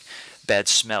more of like bad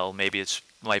smell. Maybe it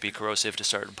might be corrosive to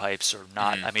certain pipes or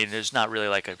not. I mean, there's not really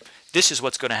like this is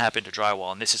what's going to happen to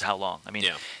drywall and this is how long. I mean,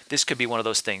 this could be one of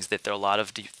those things that there are a lot of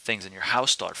things in your house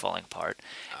start falling apart,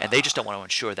 and they just don't want to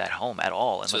insure that home at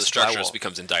all. So the structure just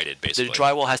becomes indicted, basically. The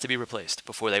drywall has to be replaced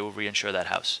before they will reinsure that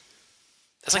house.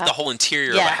 That's like the whole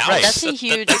interior of a house. Right. That's a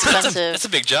huge, expensive. That's a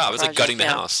big job. It's like gutting the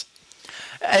house.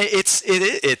 It's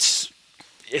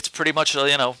pretty much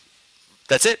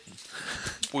that's it.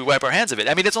 We wipe our hands of it.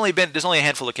 I mean, there's only a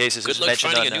handful of cases. Good luck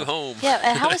finding a new home. Yeah,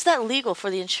 and how is that legal for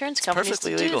the insurance companies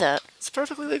to do that? It's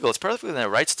perfectly legal. It's perfectly within their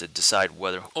rights to decide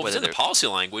whether. Well, if it's in the policy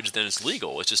language, then it's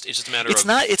legal. It's just a matter of.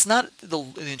 It's not the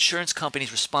insurance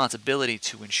company's responsibility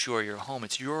to insure your home.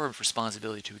 It's your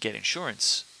responsibility to get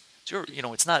insurance.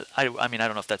 It's not. I mean, I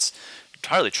don't know if that's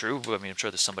entirely true. I mean, I'm sure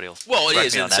there's somebody else. Well, it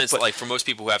is in the sense that, like, for most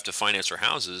people who have to finance their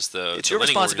houses, it's your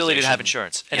responsibility to have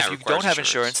insurance. And if you don't have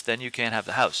insurance, then you can't have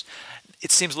the house.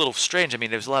 It seems a little strange. I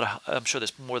mean, there's a lot of. I'm sure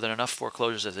there's more than enough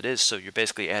foreclosures as it is. So you're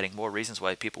basically adding more reasons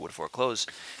why people would foreclose,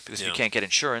 because if you can't get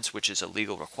insurance, which is a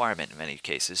legal requirement in many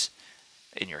cases,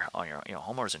 in your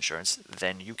homeowner's insurance,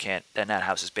 then you can't. Then that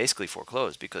house is basically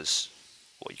foreclosed because,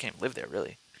 well, you can't live there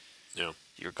really. Yeah.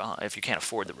 You're gone if you can't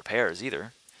afford the repairs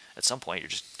either. At some point, you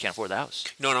just can't afford the house.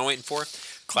 You know what I'm waiting for?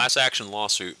 Class action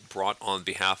lawsuit brought on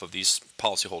behalf of these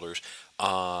policyholders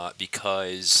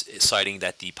because citing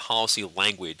that the policy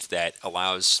language that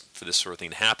allows for this sort of thing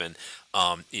to happen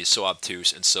is so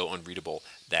obtuse and so unreadable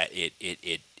that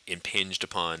it impinged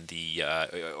upon the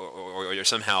or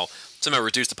somehow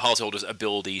reduced the policyholder's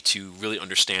ability to really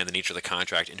understand the nature of the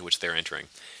contract into which they're entering.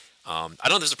 I don't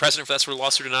know if there's a precedent for that sort of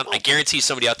lawsuit or not. I guarantee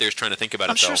somebody out there is trying to think about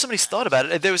it. I'm sure somebody's thought about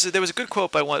it. There was a good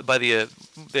quote by the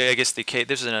I guess the case.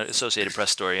 This is an Associated Press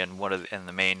story, and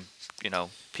the main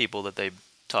people that they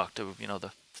talked to,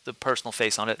 the personal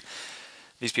face on it.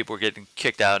 These people were getting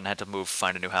kicked out and had to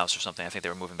find a new house or something. I think they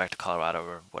were moving back to Colorado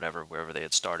or whatever, wherever they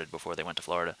had started before they went to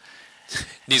Florida.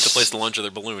 Needs to place the launch of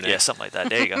their balloon. Yeah, something like that.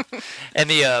 There you go. And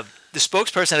the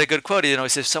spokesperson had a good quote. He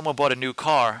said, if someone bought a new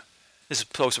car. This is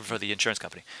spokesman for the insurance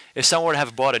company. If someone were to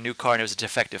have bought a new car and it was a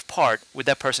defective part, would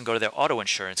that person go to their auto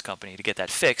insurance company to get that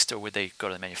fixed, or would they go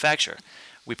to the manufacturer?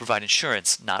 We provide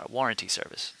insurance, not a warranty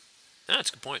service. That's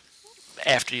a good point.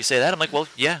 After you say that, I'm like, well,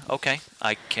 yeah, okay.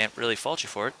 I can't really fault you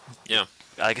for it. Yeah.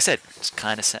 Like I said, it's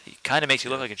kind of makes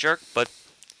you look like a jerk, but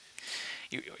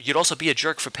you'd also be a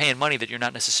jerk for paying money that you're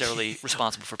not necessarily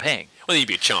responsible for paying. Well, you'd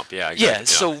be a chump, yeah. Exactly. Yeah.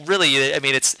 So really, I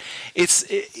mean, it's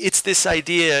this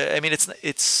idea. I mean,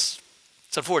 it's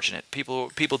unfortunate. People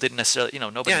didn't necessarily,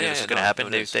 nobody knew this was going to happen.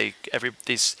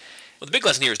 Well, the big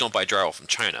lesson here is don't buy drywall from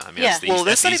China. I mean,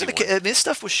 that's not even. This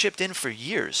stuff was shipped in for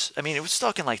years. I mean, it was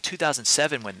talking like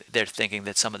 2007 when they're thinking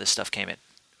that some of this stuff came in.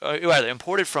 Rather,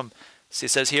 imported from. See, it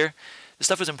says here, the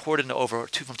stuff was imported from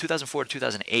 2004 to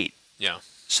 2008. Yeah.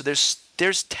 So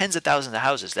there's tens of thousands of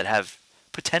houses that have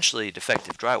potentially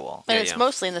defective drywall. And it's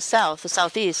mostly in the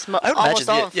southeast. I would almost imagine,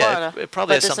 all in Florida. It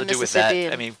probably has but something to do with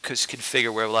that. I mean, because you can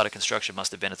figure where a lot of construction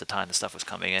must have been at the time the stuff was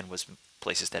coming in was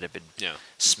places that had been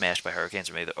smashed by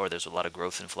hurricanes, or there's a lot of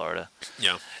growth in Florida.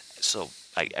 Yeah. So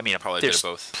I mean, probably there's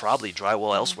both. Probably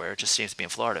drywall elsewhere. It just seems to be in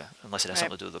Florida, unless it has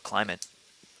something to do with the climate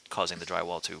causing the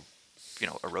drywall to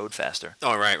erode faster.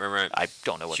 Oh, right. I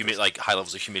don't know what like high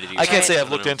levels of humidity. I can't say I've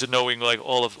looked into knowing like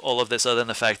all of this, other than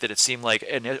the fact that it seemed like,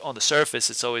 and on the surface,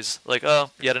 it's always like,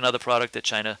 oh, yet another product that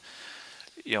China,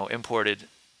 imported,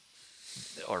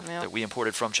 or that we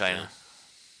imported from China.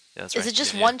 Yeah, that's right. Is it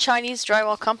just one Chinese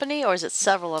drywall company, or is it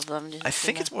several of them? I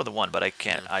think it's more than one, but I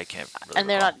can't. Really and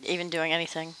they're recall. Not even doing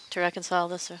anything to reconcile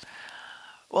this. Or?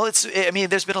 Well,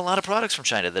 there's been a lot of products from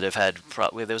China that have had.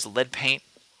 There was the lead paint.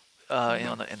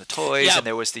 In the toys, and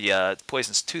there was the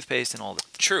poisonous toothpaste and all that.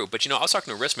 True, but I was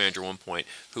talking to a risk manager at one point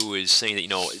who was saying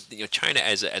that China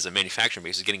as a manufacturing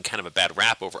base is getting kind of a bad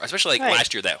rap over, especially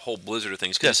last year, that whole blizzard of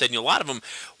things. Because he said a lot of them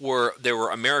were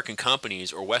American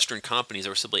companies or Western companies that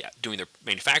were simply doing their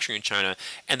manufacturing in China,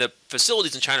 and the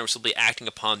facilities in China were simply acting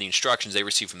upon the instructions they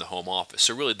received from the Home Office.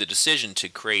 So really, the decision to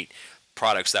create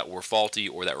products that were faulty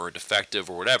or that were defective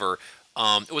or whatever.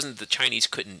 It wasn't that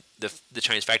the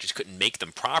Chinese factories couldn't make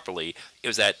them properly. It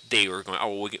was that they were going,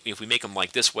 if we make them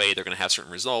like this way, they're going to have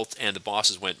certain results. And the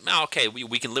bosses went, okay,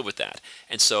 we can live with that.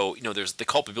 And so, there's the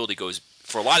culpability goes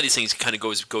for a lot of these things kind of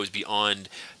goes beyond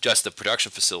just the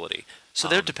production facility. So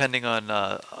they're depending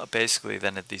on basically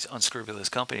then at these unscrupulous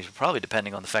companies, probably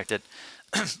depending on the fact that.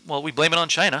 Well, we blame it on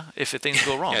China if things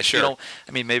go wrong. Yeah, sure.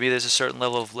 Maybe there's a certain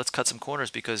level of let's cut some corners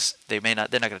because they're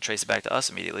not going to trace it back to us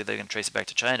immediately. They're going to trace it back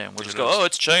to China, and we'll just go, oh,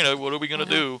 it's China. What are we going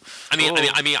to do?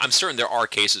 I'm certain there are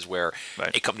cases where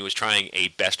a company was trying a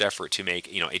best effort to make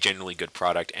a genuinely good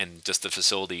product, and just the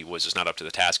facility was just not up to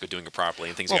the task of doing it properly,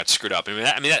 and things got screwed up.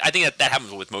 I think that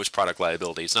happens with most product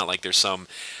liability. It's not like there's some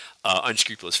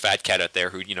unscrupulous fat cat out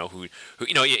there who you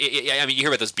hear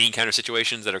about those bean counter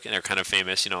situations that are kind of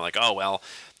famous, like, oh, well,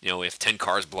 if 10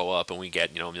 cars blow up and we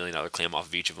get, $1 million claim off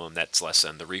of each of them, that's less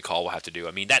than the recall we'll have to do.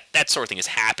 I mean, that sort of thing has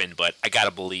happened, but I got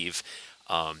to believe,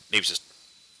 maybe it's just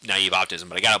naive optimism,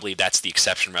 but I got to believe that's the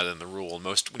exception rather than the rule. And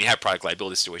when you have product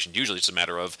liability situations, usually it's a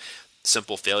matter of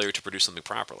simple failure to produce something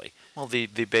properly. Well, the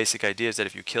basic idea is that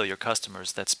if you kill your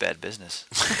customers, that's bad business.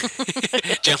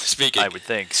 Generally speaking. I would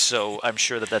think. So I'm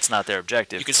sure that's not their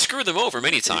objective. You can screw them over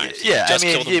many times. Yeah,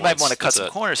 you might want to cut some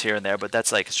corners here and there, but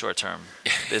that's like a short-term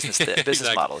business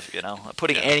Exactly. model.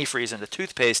 Putting antifreeze into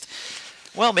toothpaste,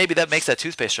 well, maybe that makes that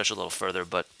toothpaste stretch a little further,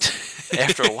 but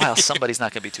after a while, somebody's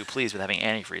not going to be too pleased with having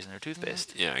antifreeze in their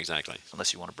toothpaste. Yeah, exactly.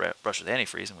 Unless you want to brush with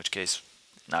antifreeze, in which case,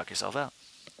 knock yourself out.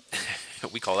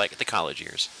 We call that the college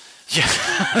years. Yeah.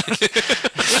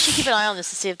 We should keep an eye on this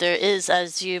to see if there is,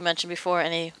 as you mentioned before,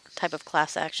 any type of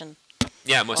class action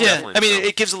Yeah, most Yeah, definitely. I mean, so.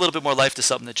 it gives a little bit more life to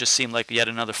something that just seemed like yet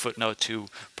another footnote to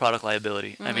product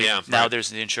liability. I mean, Yeah, now right. there's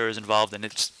the insurers involved, and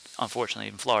it's unfortunately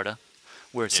in Florida,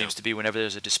 where it Yeah. seems to be whenever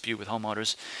there's a dispute with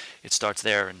homeowners, it starts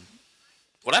there. And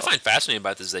What I find fascinating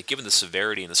about this is that given the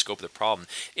severity and the scope of the problem,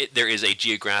 there is a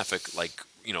geographic,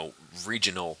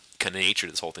 regional kind of nature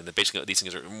to this whole thing. That basically these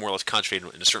things are more or less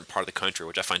concentrated in a certain part of the country,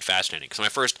 which I find fascinating. Because when I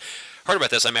first heard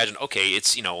about this, I imagined, okay,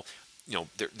 it's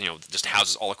just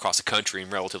houses all across the country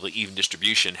in relatively even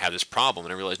distribution have this problem,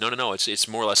 and I realized no, it's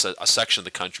more or less a section of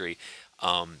the country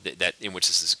that in which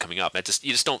this is coming up. And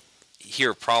you just don't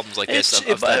hear problems like this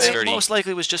of that it severity. most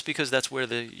likely was just because that's where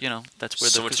the So much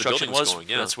of the construction building was going,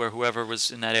 yeah. That's where whoever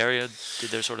was in that area did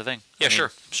their sort of thing. Yeah, I mean, sure.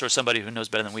 I'm sure somebody who knows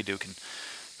better than we do can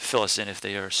fill us in if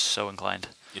they are so inclined.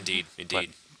 Indeed.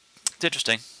 It's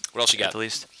interesting. What else you At got? the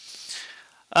least.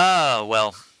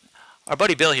 Well, our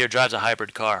buddy Bill here drives a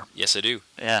hybrid car. Yes, I do.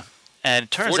 Yeah. And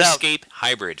it turns Ford out Escape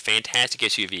Hybrid, fantastic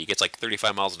SUV. Gets like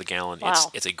 35 miles to the gallon.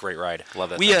 Wow. It's a great ride. Love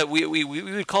that. we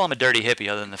would call him a dirty hippie,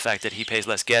 other than the fact that he pays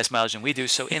less gas mileage than we do.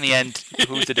 So in the end,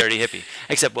 who's the dirty hippie?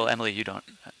 Except, well, Emily, you don't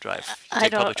drive. You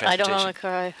take public I don't own a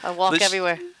transportation. car. I walk Liz-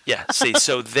 everywhere. Yeah, see,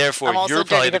 so therefore I'm also you're a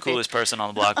probably dirty the hippie. coolest person on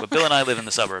the block, but Bill and I live in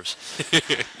the suburbs.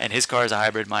 And his car is a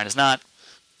hybrid, mine is not.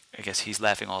 I guess he's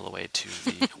laughing all the way to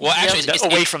the Well, actually, it's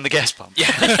away from the gas pump.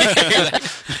 yeah,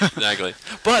 exactly.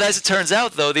 But as it turns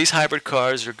out, though, these hybrid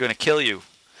cars are going to kill you.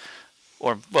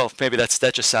 Or, well, maybe that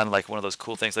just sounded like one of those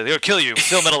cool things. Like, they're going to kill you.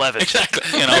 Film at 11.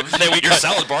 Exactly. You know, then we Your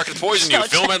salad bar can poison you. No,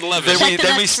 Film at 11. Then Check the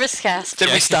then next RiskCast.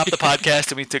 Then we stop the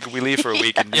podcast and we leave for a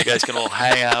week, and you guys can all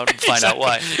hang out and find out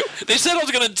why. They said I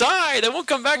was going to die. They won't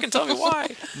come back and tell me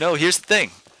why. No, here's the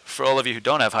thing. For all of you who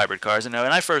don't have hybrid cars, and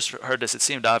when I first heard this, it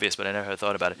seemed obvious, but I never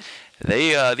thought about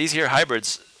it. These here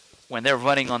hybrids, when they're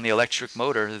running on the electric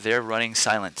motor, they're running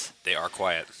silent. They are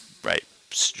quiet. Right.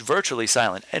 Virtually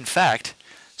silent. In fact,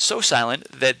 so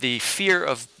silent that the fear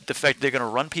of the fact they're going to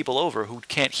run people over who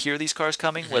can't hear these cars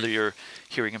coming, whether you're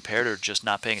hearing impaired or just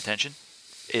not paying attention,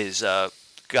 is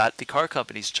got the car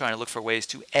companies trying to look for ways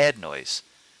to add noise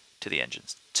to the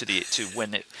engines, to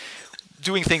when it,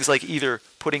 doing things like either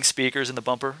putting speakers in the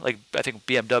bumper, like I think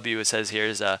BMW, it says here,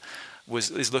 is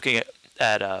looking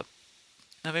at no,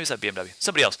 maybe it's not BMW,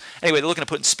 somebody else. Anyway, they're looking at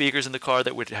putting speakers in the car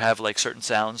that would have like certain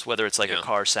sounds, whether it's like a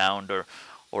car sound or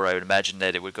I would imagine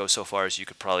that it would go so far as you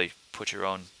could probably put your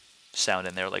own sound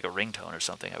in there, like a ringtone or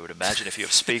something. I would imagine if you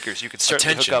have speakers, you could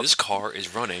certainly Attention, hook up. this car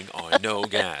is running on no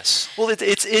gas. Well,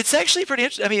 it's actually pretty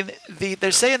interesting. I mean,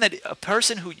 they're saying that a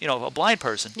person who, a blind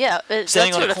person, Yeah, standing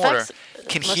that's on what a corner, affects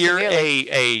can most hear severely.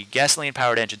 a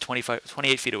gasoline-powered engine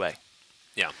 28 feet away.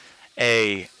 Yeah.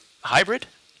 A hybrid,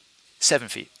 7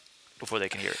 feet before they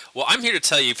can hear it. Well, I'm here to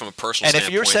tell you from a personal And standpoint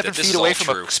if you're 7 that this feet is away all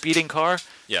from true. a speeding car,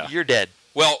 Yeah. you're dead.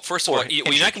 Well, first of all, Or you're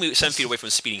not going to be 7 feet away from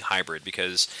a speeding hybrid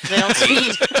because They don't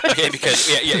speed. okay, because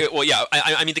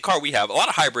I mean the car we have, a lot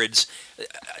of hybrids.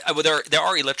 Well, there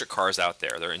are electric cars out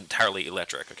there. They're entirely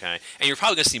electric, okay, and you're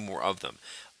probably going to see more of them.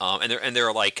 And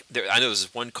they're like, I know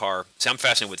there's one car. See, I'm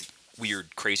fascinated with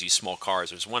weird, crazy small cars.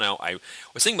 There's one out I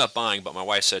was thinking about buying, but my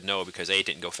wife said no because A, it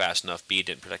didn't go fast enough, B, it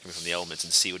didn't protect me from the elements,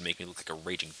 and C, it would make me look like a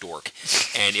raging dork.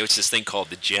 And it was this thing called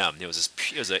the Gem. It was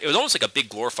almost like a big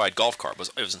glorified golf cart.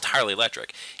 It was entirely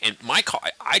electric. And my car,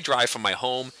 I drive from my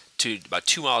home to about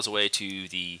 2 miles away to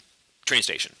the train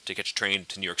station to catch a train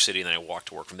to New York City, and then I walk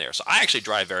to work from there. So I actually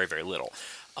drive very, very little.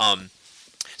 So I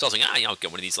was like, I'll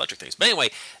get one of these electric things. But anyway,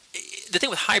 the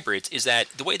thing with hybrids is that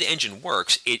the way the engine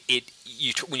works,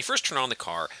 when you first turn on the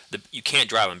car, you can't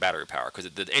drive on battery power because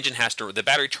the engine the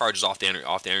battery charges off the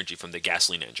energy from the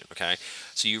gasoline engine. Okay,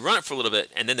 so you run it for a little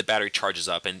bit, and then the battery charges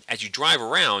up. And as you drive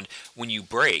around, when you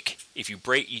brake,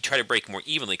 you try to brake more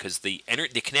evenly because the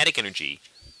kinetic energy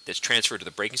that's transferred to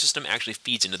the braking system actually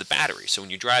feeds into the battery. So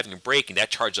when you're driving and braking, that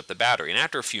charges up the battery. And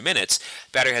after a few minutes,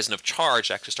 the battery has enough charge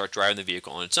to actually start driving the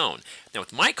vehicle on its own. Now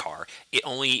with my car, it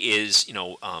only is,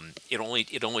 it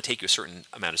only take you a certain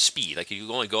amount of speed. Like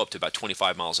you only go up to about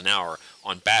 25 miles an hour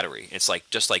on battery. It's like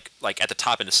just like at the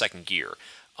top in the second gear.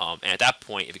 And at that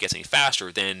point, if it gets any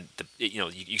faster, then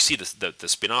you see the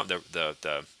spin off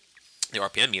the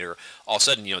RPM meter, all of a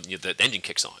sudden, the engine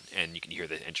kicks on, and you can hear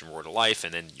the engine roar to life,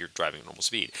 and then you're driving at normal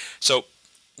speed. So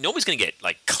nobody's going to get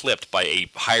clipped by a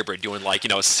hybrid doing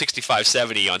 65,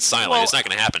 70 on silent. Well, it's not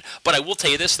going to happen. But I will tell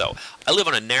you this though: I live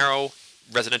on a narrow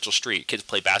residential street. Kids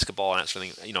play basketball and that sort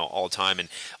of thing, all the time. And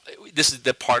this is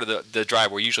the part of the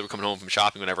drive where usually we're coming home from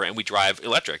shopping, whatever, and we drive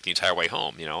electric the entire way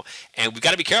home. And we've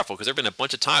got to be careful because there've been a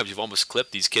bunch of times we've almost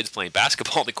clipped these kids playing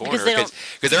basketball in the corner because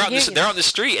they're on the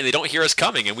street and they don't hear us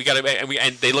coming, and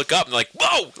and they look up and they're like,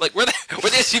 whoa, like where the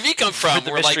SUV come from?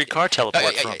 Where'd the mystery car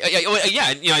teleport from?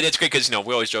 Yeah, and it's great because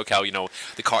we always joke how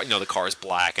the car is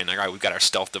black and we've got our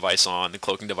stealth device on, the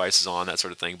cloaking device is on, that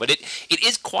sort of thing. But it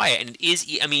is quiet, and it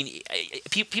is. I mean,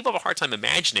 people have a hard time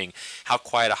imagining how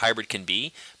quiet a hybrid can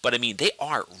be, but I mean they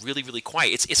are really, really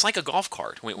quiet. It's like a golf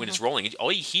cart when it's rolling.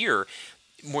 All you hear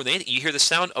more than anything, you hear the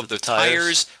sound of the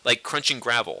tires like crunching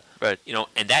gravel. Right.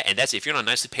 And that's if you're on a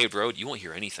nicely paved road, you won't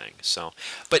hear anything. So,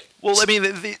 but I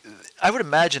mean, I would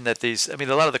imagine that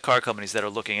a lot of the car companies that are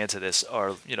looking into this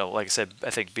are, like I said, I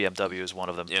think BMW is one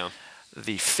of them. Yeah.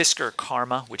 The Fisker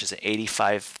Karma, which is an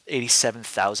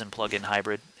 $87,000 plug-in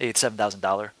hybrid,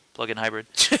 $87,000 plug-in hybrid.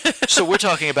 So we're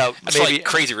talking about maybe like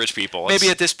crazy rich people. Maybe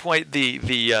at this point the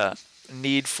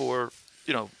need for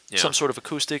some sort of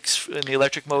acoustics in the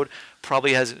electric mode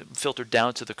probably hasn't filtered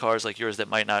down to the cars like yours that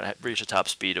might not reach a top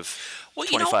speed of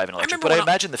 25 in electric. But I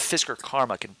imagine the Fisker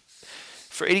Karma can,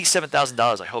 for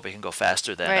 $87,000, I hope it can go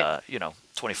faster than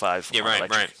 25. Yeah,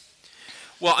 right.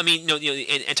 Well, I mean,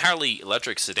 entirely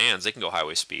electric sedans, they can go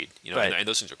highway speed, right. and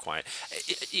those things are quiet.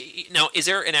 Now, is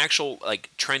there an actual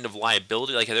trend of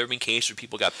liability? Like, have there been cases where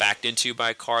people got backed into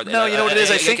by a car? No, you know what it is?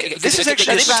 I think this is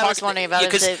actually. That's what I was wondering about.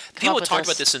 Because people have talked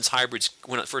about this since hybrids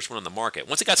when it first went on the market.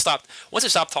 Once they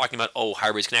stopped talking about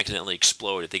hybrids can accidentally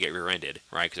explode if they get rear-ended,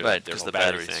 right? Because there's the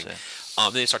battery thing. Yeah.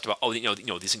 Then they talked about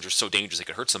these things are so dangerous they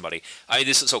could hurt somebody.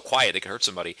 This is so quiet they could hurt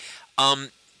somebody.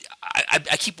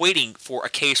 I keep waiting for a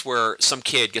case where some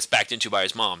kid gets backed into by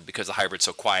his mom because the hybrid's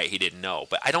so quiet he didn't know.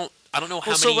 But I don't know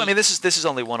how many. So I mean, this is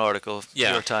only one article, New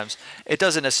York Times. It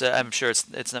doesn't necessarily. I'm sure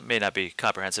may not be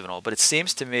comprehensive and all, but it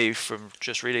seems to me from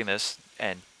just reading this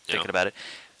and thinking about it,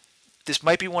 this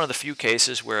might be one of the few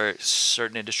cases where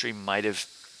certain industry might have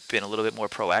been a little bit more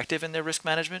proactive in their risk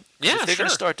management. Yeah, if they're going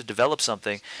to start to develop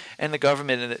something, and the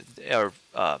government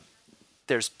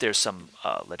there's some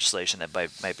legislation that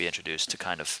might be introduced to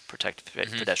kind of protect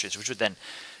pedestrians, which would then,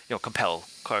 compel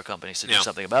car companies to do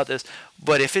something about this.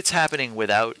 But if it's happening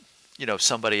without,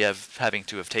 somebody having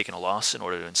to have taken a loss in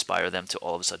order to inspire them to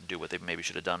all of a sudden do what they maybe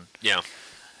should have done. Yeah.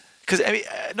 Because I mean,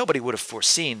 nobody would have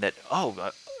foreseen that.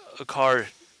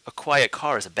 A quiet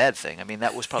car is a bad thing. I mean,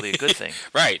 that was probably a good thing.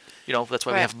 Right. That's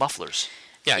why we have mufflers.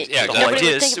 Yeah. The whole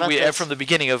idea is from the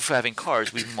beginning of having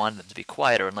cars, we wanted them to be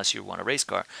quieter unless you want a race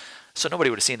car. So nobody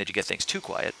would have seen that you get things too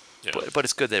quiet. Yeah. But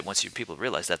it's good that once people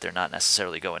realize that they're not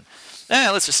necessarily going,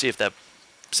 let's just see if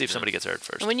somebody gets hurt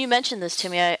first. When you mentioned this to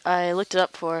me, I looked it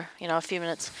up for a few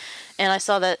minutes, and I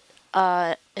saw that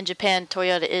in Japan,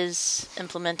 Toyota is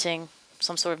implementing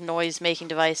some sort of noise-making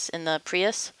device in the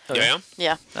Prius. Oh, yeah?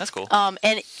 Yeah. That's cool.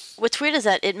 And what's weird is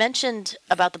that it mentioned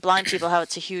about the blind people, how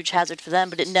it's a huge hazard for them,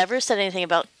 but it never said anything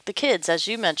about the kids, as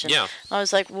you mentioned. Yeah. And I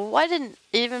was like, well, why didn't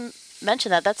it even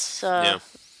mention that? That's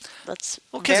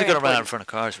kids are going to run out in front of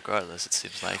cars regardless. It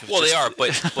seems like. Well, they are,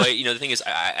 but the thing is,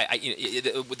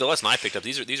 the lesson I picked up,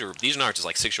 these are not just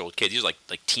like 6-year-old kids. These are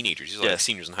like teenagers. These are like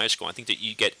seniors in high school. I think that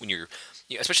you get when you're,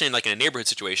 especially in a neighborhood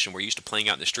situation where you're used to playing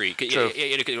out in the street. True.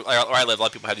 Where I live, a lot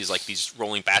of people have these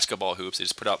rolling basketball hoops they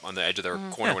just put up on the edge of their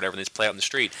corner or whatever, and they just play out in the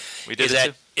street. We did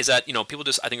that. Is that people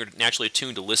just I think are naturally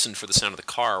attuned to listen for the sound of the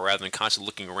car rather than constantly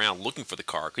looking around looking for the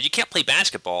car, because you can't play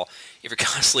basketball if you're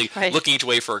constantly looking each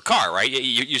way for a car, right?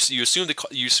 You assume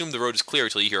the road is clear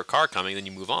until you hear a car coming, then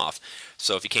you move off.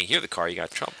 So if you can't hear the car, you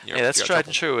got trouble. That's tried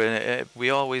and true. And we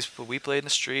played in the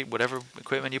street. Whatever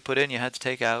equipment you put in, you had to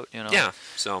take out. Yeah.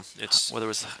 So it's whether it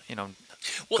was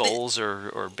goals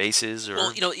or bases or.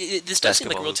 Well, this does seem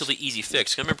like a relatively easy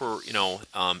fix. I remember,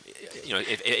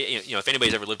 if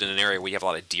anybody's ever lived in an area where you have a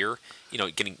lot of deer,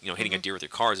 hitting a deer with your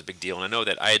car is a big deal. And I know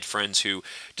that I had friends who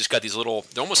just got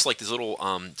they're almost like these little,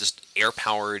 just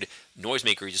air-powered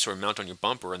noisemaker you just sort of mount on your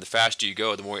bumper, and the faster you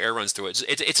go, the more air runs through it.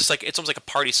 It's almost like a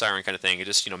party siren kind of thing. It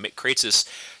just creates this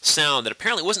sound that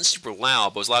apparently wasn't super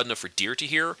loud, but was loud enough for deer to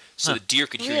hear, so the deer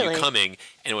could hear you coming,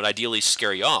 and it would ideally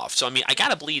scare you off. So I mean, I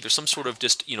gotta believe there's some sort of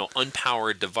just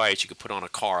unpowered device you could put on a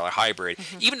car, a hybrid,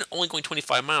 even only going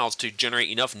 25 miles to generate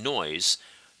enough noise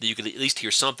that you could at least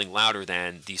hear something louder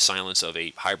than the silence of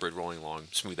a hybrid rolling along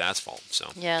smooth asphalt.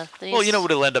 So yeah. Well, what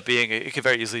it'll end up being? It could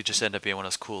very easily just end up being one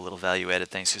of those cool little value-added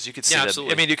things, because you could see that.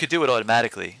 Absolutely. I mean, you could do it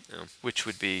automatically, which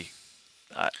would be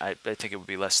I think it would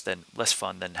be less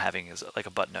fun than having like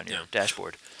a button on your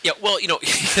dashboard. Yeah, well,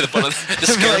 the button, the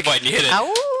scare button, you hit it.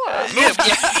 Ow. Well,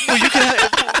 you can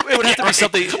it would have to be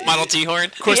something. Model T horn.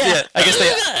 Of course,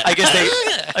 I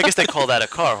guess they call that a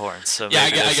car horn. So Yeah, I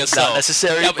maybe guess it's so. not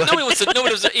necessary. Yeah, but nobody wants to.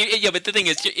 But the thing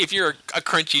is, if you're a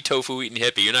crunchy tofu eating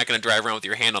hippie, you're not going to drive around with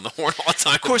your hand on the horn all the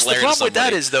time. Of course, the problem with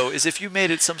that is if you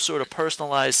made it some sort of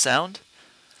personalized sound,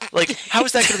 like how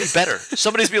is that going to be better?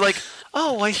 Somebody's be like,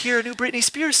 "Oh, I hear a new Britney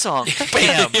Spears song."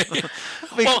 Bam.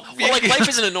 Well, like life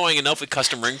isn't annoying enough with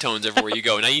custom ringtones everywhere you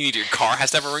go. Now you need your car has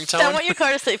to have a ringtone. I want your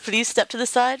car to say, "Please step to the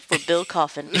side for Bill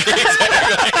Coffin."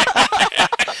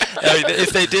 If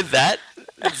they did that,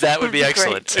 that would be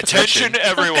excellent. Great. Attention,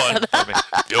 everyone.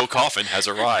 Bill Coffin has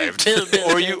arrived. Bill,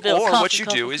 What you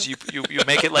do is you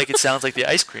make it like it sounds like the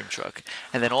ice cream truck,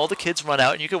 and then all the kids run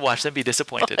out, and you can watch them be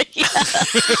disappointed.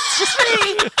 It's just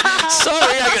me.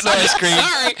 Sorry, I got no ice cream.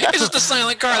 Sorry, it's just a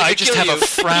silent car. I just have a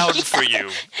frown for you.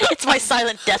 It's my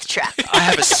silent death trap. I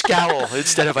have a scowl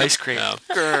instead of ice cream.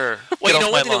 Grr. Well, Get off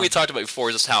one my thing that lawn. we talked about before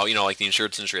is just how, like the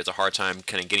insurance industry has a hard time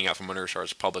kind of getting out from under as far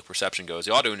as public perception goes.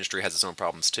 The auto industry has its own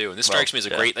problems too, and this strikes me as a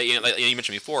great, like you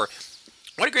mentioned before,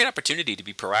 what a great opportunity to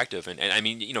be proactive. And I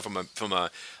mean, from a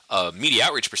media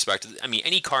outreach perspective, I mean,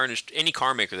 any car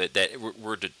maker that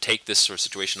were to take this sort of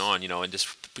situation on, and just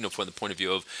from the point of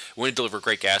view of we want to deliver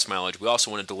great gas mileage, we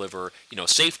also want to deliver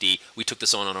safety. We took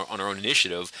this on our own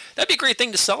initiative. That'd be a great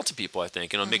thing to sell to people, I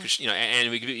think. Make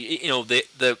and we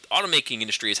the automaking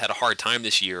industry has had a hard time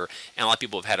this year, and a lot of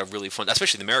people have had a really fun,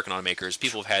 especially the American automakers.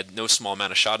 People have had no small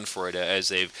amount of schadenfreude as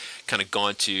they've kind of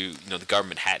gone to the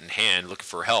government hat in hand looking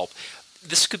for help.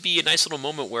 This could be a nice little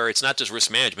moment where it's not just risk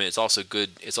management; it's also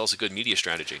good media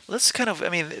strategy. Let's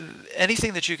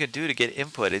anything that you can do to get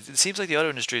input. It seems like the auto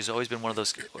industry has always been one of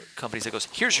those companies that goes,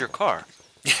 "Here's your car,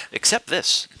 accept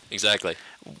this." Exactly.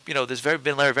 There's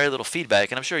been very little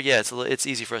feedback, and I'm sure, it's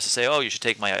easy for us to say, "Oh, you should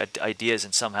take my ideas,"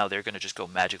 and somehow they're going to just go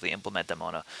magically implement them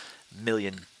on a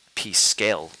million-piece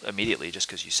scale immediately just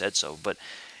because you said so. But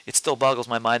it still boggles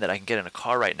my mind that I can get in a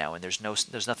car right now and there's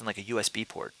nothing like a USB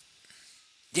port.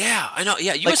 Yeah, I know.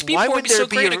 Yeah, why USB port would would be there so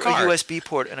be great in a a car. USB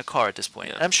port in a car at this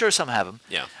point? Yeah. I'm sure some have them.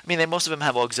 Yeah. I mean, most of them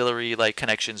have auxiliary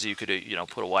connections that you could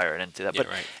put a wire into that. Yeah,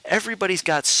 But right. everybody's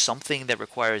got something that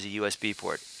requires a USB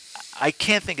port. I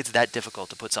can't think it's that difficult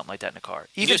to put something like that in a car.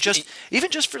 Even just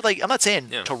for I'm not saying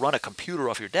to run a computer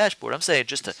off your dashboard. I'm saying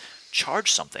just to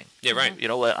charge something. Yeah, right. An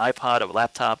iPod, a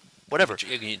laptop, whatever.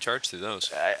 You can charge through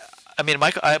those. I mean,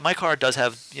 my car does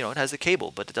have, it has the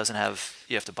cable, but it doesn't have.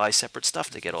 You have to buy separate stuff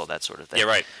to get all that sort of thing. Yeah,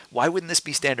 right. Why wouldn't this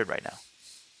be standard right now?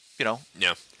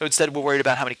 Yeah. Instead, we're worried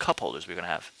about how many cup holders we're going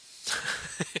to have.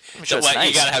 I'm sure it's nice.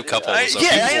 You gotta have cup holders.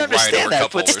 I understand that,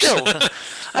 cup but holders. still,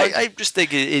 I just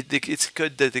think it's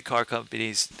good that the car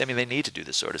companies. I mean, they need to do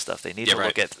this sort of stuff. They need to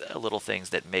look at little things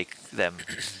that make them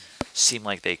seem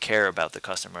like they care about the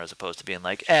customer, as opposed to being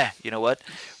like, you know what?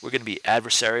 We're going to be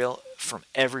adversarial from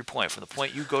every point, from the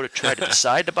point you go to try to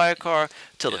decide to buy a car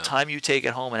till the time you take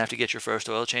it home and have to get your first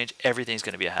oil change. Everything's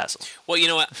going to be a hassle. Well, you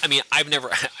know what? I mean, I've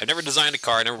never designed a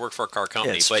car. I never worked for a car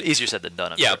company. It's but easier said than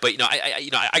done. I'm yeah, sure. but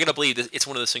I gotta believe that it's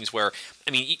one of those things where,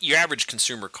 I mean, your average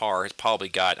consumer car has probably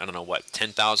got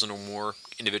 10,000 or more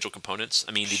individual components.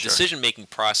 I mean, the decision-making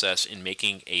process in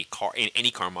making a car, in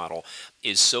any car model,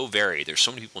 is so varied. There's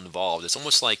so many people involved. It's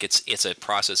almost like it's a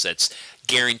process that's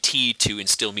guaranteed to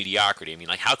instill mediocrity. I mean,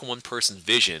 how can one person's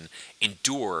vision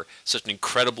endure such an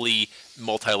incredibly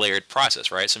multi-layered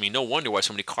process, right? So, I mean, no wonder why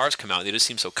so many cars come out. They just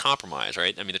seem so compromised,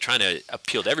 right? I mean, they're trying to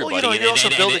appeal to everybody,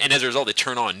 and as a result, they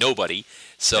turn on nobody.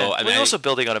 So, you're also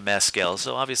building on a mass scale,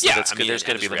 so obviously there's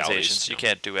going to be limitations. You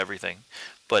can't do everything,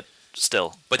 but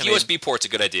still. But the USB port's a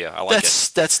good idea. I like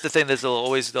it. That's the thing that'll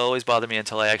always bother me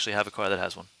until I actually have a car that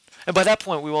has one. And by that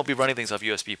point, we won't be running things off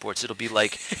USB ports. It'll be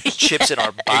like chips in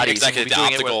our bodies. Exactly, the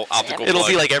optical It'll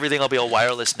plug. be like everything will be a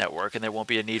wireless network, and there won't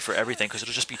be a need for everything because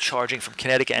it'll just be charging from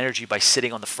kinetic energy by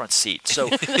sitting on the front seat. So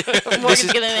this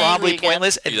is probably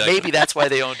pointless, and maybe that's why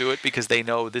they don't do it, because they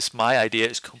know my idea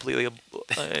is completely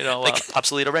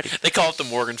obsolete already. They call it the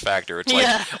Morgan factor. It's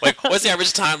like what's the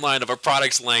average timeline of a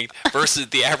product's length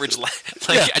versus the average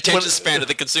attention span of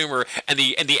the consumer and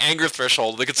the anger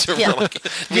threshold of the consumer.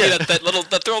 Yeah.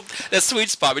 That sweet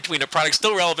spot between a product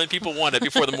still relevant, people want it,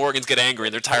 before the Morgans get angry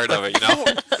and they're tired of it.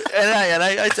 And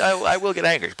I will get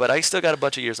angry, but I still got a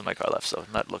bunch of years in my car left, so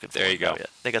I'm not looking for there. You go. Yet.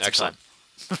 They got Excellent.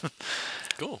 some time.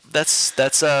 Cool. Those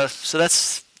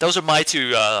are my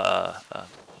two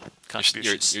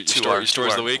contributions your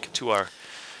stories of the week to our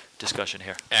discussion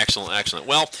here. Excellent.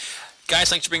 Well, Guys,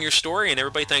 thanks for bringing your story, and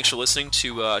everybody, thanks for listening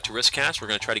to RiskCast. We're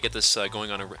going to try to get this going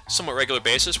on a somewhat regular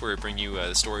basis, where we bring you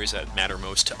the stories that matter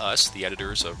most to us, the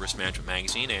editors of Risk Management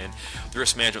Magazine and the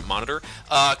Risk Management Monitor.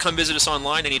 Come visit us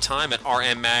online anytime at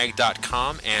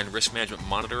rmmag.com and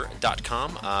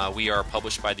riskmanagementmonitor.com. We are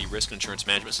published by the Risk Insurance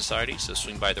Management Society, so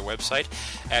swing by their website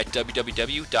at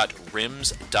www.rims.org.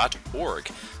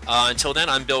 Until then,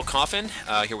 I'm Bill Coffin,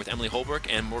 here with Emily Holbrook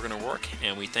and Morgan O'Rourke,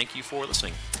 and we thank you for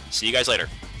listening. See you guys later.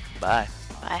 Bye.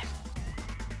 Bye.